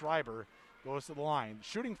as Schreiber goes to the line.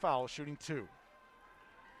 Shooting foul, shooting 2.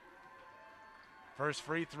 First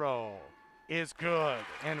free throw is good,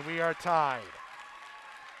 and we are tied.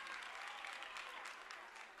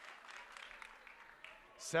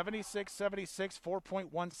 76-76,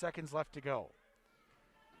 4.1 seconds left to go.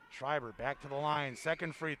 Schreiber back to the line.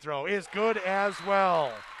 Second free throw is good as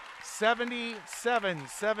well.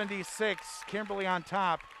 77-76, Kimberly on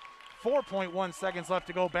top. 4.1 seconds left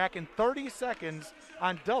to go. Back in 30 seconds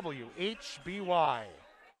on WHBY.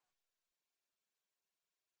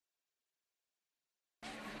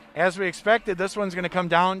 As we expected, this one's going to come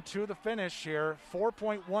down to the finish here.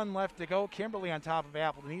 4.1 left to go. Kimberly on top of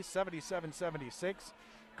Appleton East, 77-76.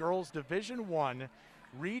 Girls Division I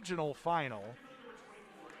regional final.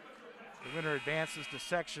 The winner advances to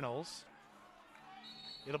sectionals.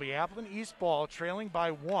 It'll be Appleton East ball trailing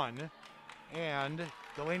by 1, and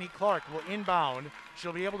Delaney Clark will inbound.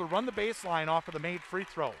 She'll be able to run the baseline off of the made free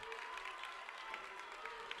throw.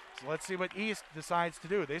 So let's see what East decides to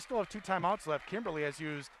do. They still have 2 timeouts left. Kimberly has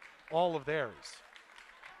used all of theirs.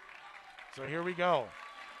 So here we go.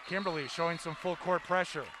 Kimberly showing some full court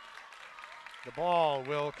pressure. The ball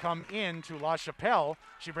will come in to La Chapelle.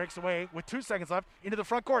 She breaks away with 2 seconds left into the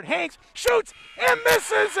front court. Hanks shoots and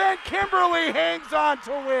misses, and Kimberly hangs on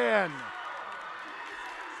to win.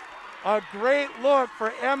 A great look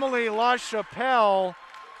for Emily La Chapelle.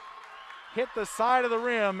 Hit the side of the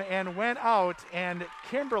rim and went out, and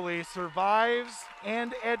Kimberly survives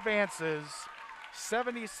and advances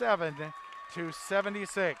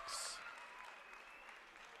 77-76.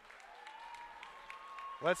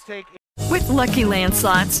 Let's take. With Lucky Land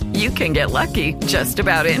Slots, you can get lucky just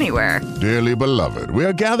about anywhere. Dearly beloved, we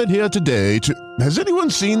are gathered here today to... Has anyone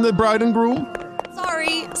seen the bride and groom?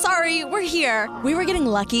 Sorry, we're here. We were getting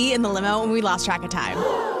lucky in the limo and we lost track of time.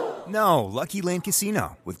 No, Lucky Land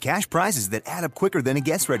Casino, with cash prizes that add up quicker than a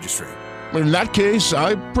guest registry. In that case,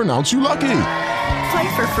 I pronounce you lucky.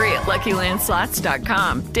 Play for free at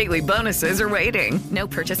LuckyLandSlots.com. Daily bonuses are waiting. No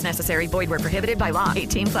purchase necessary. Void where prohibited by law.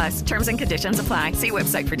 18+. Terms and conditions apply. See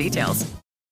website for details.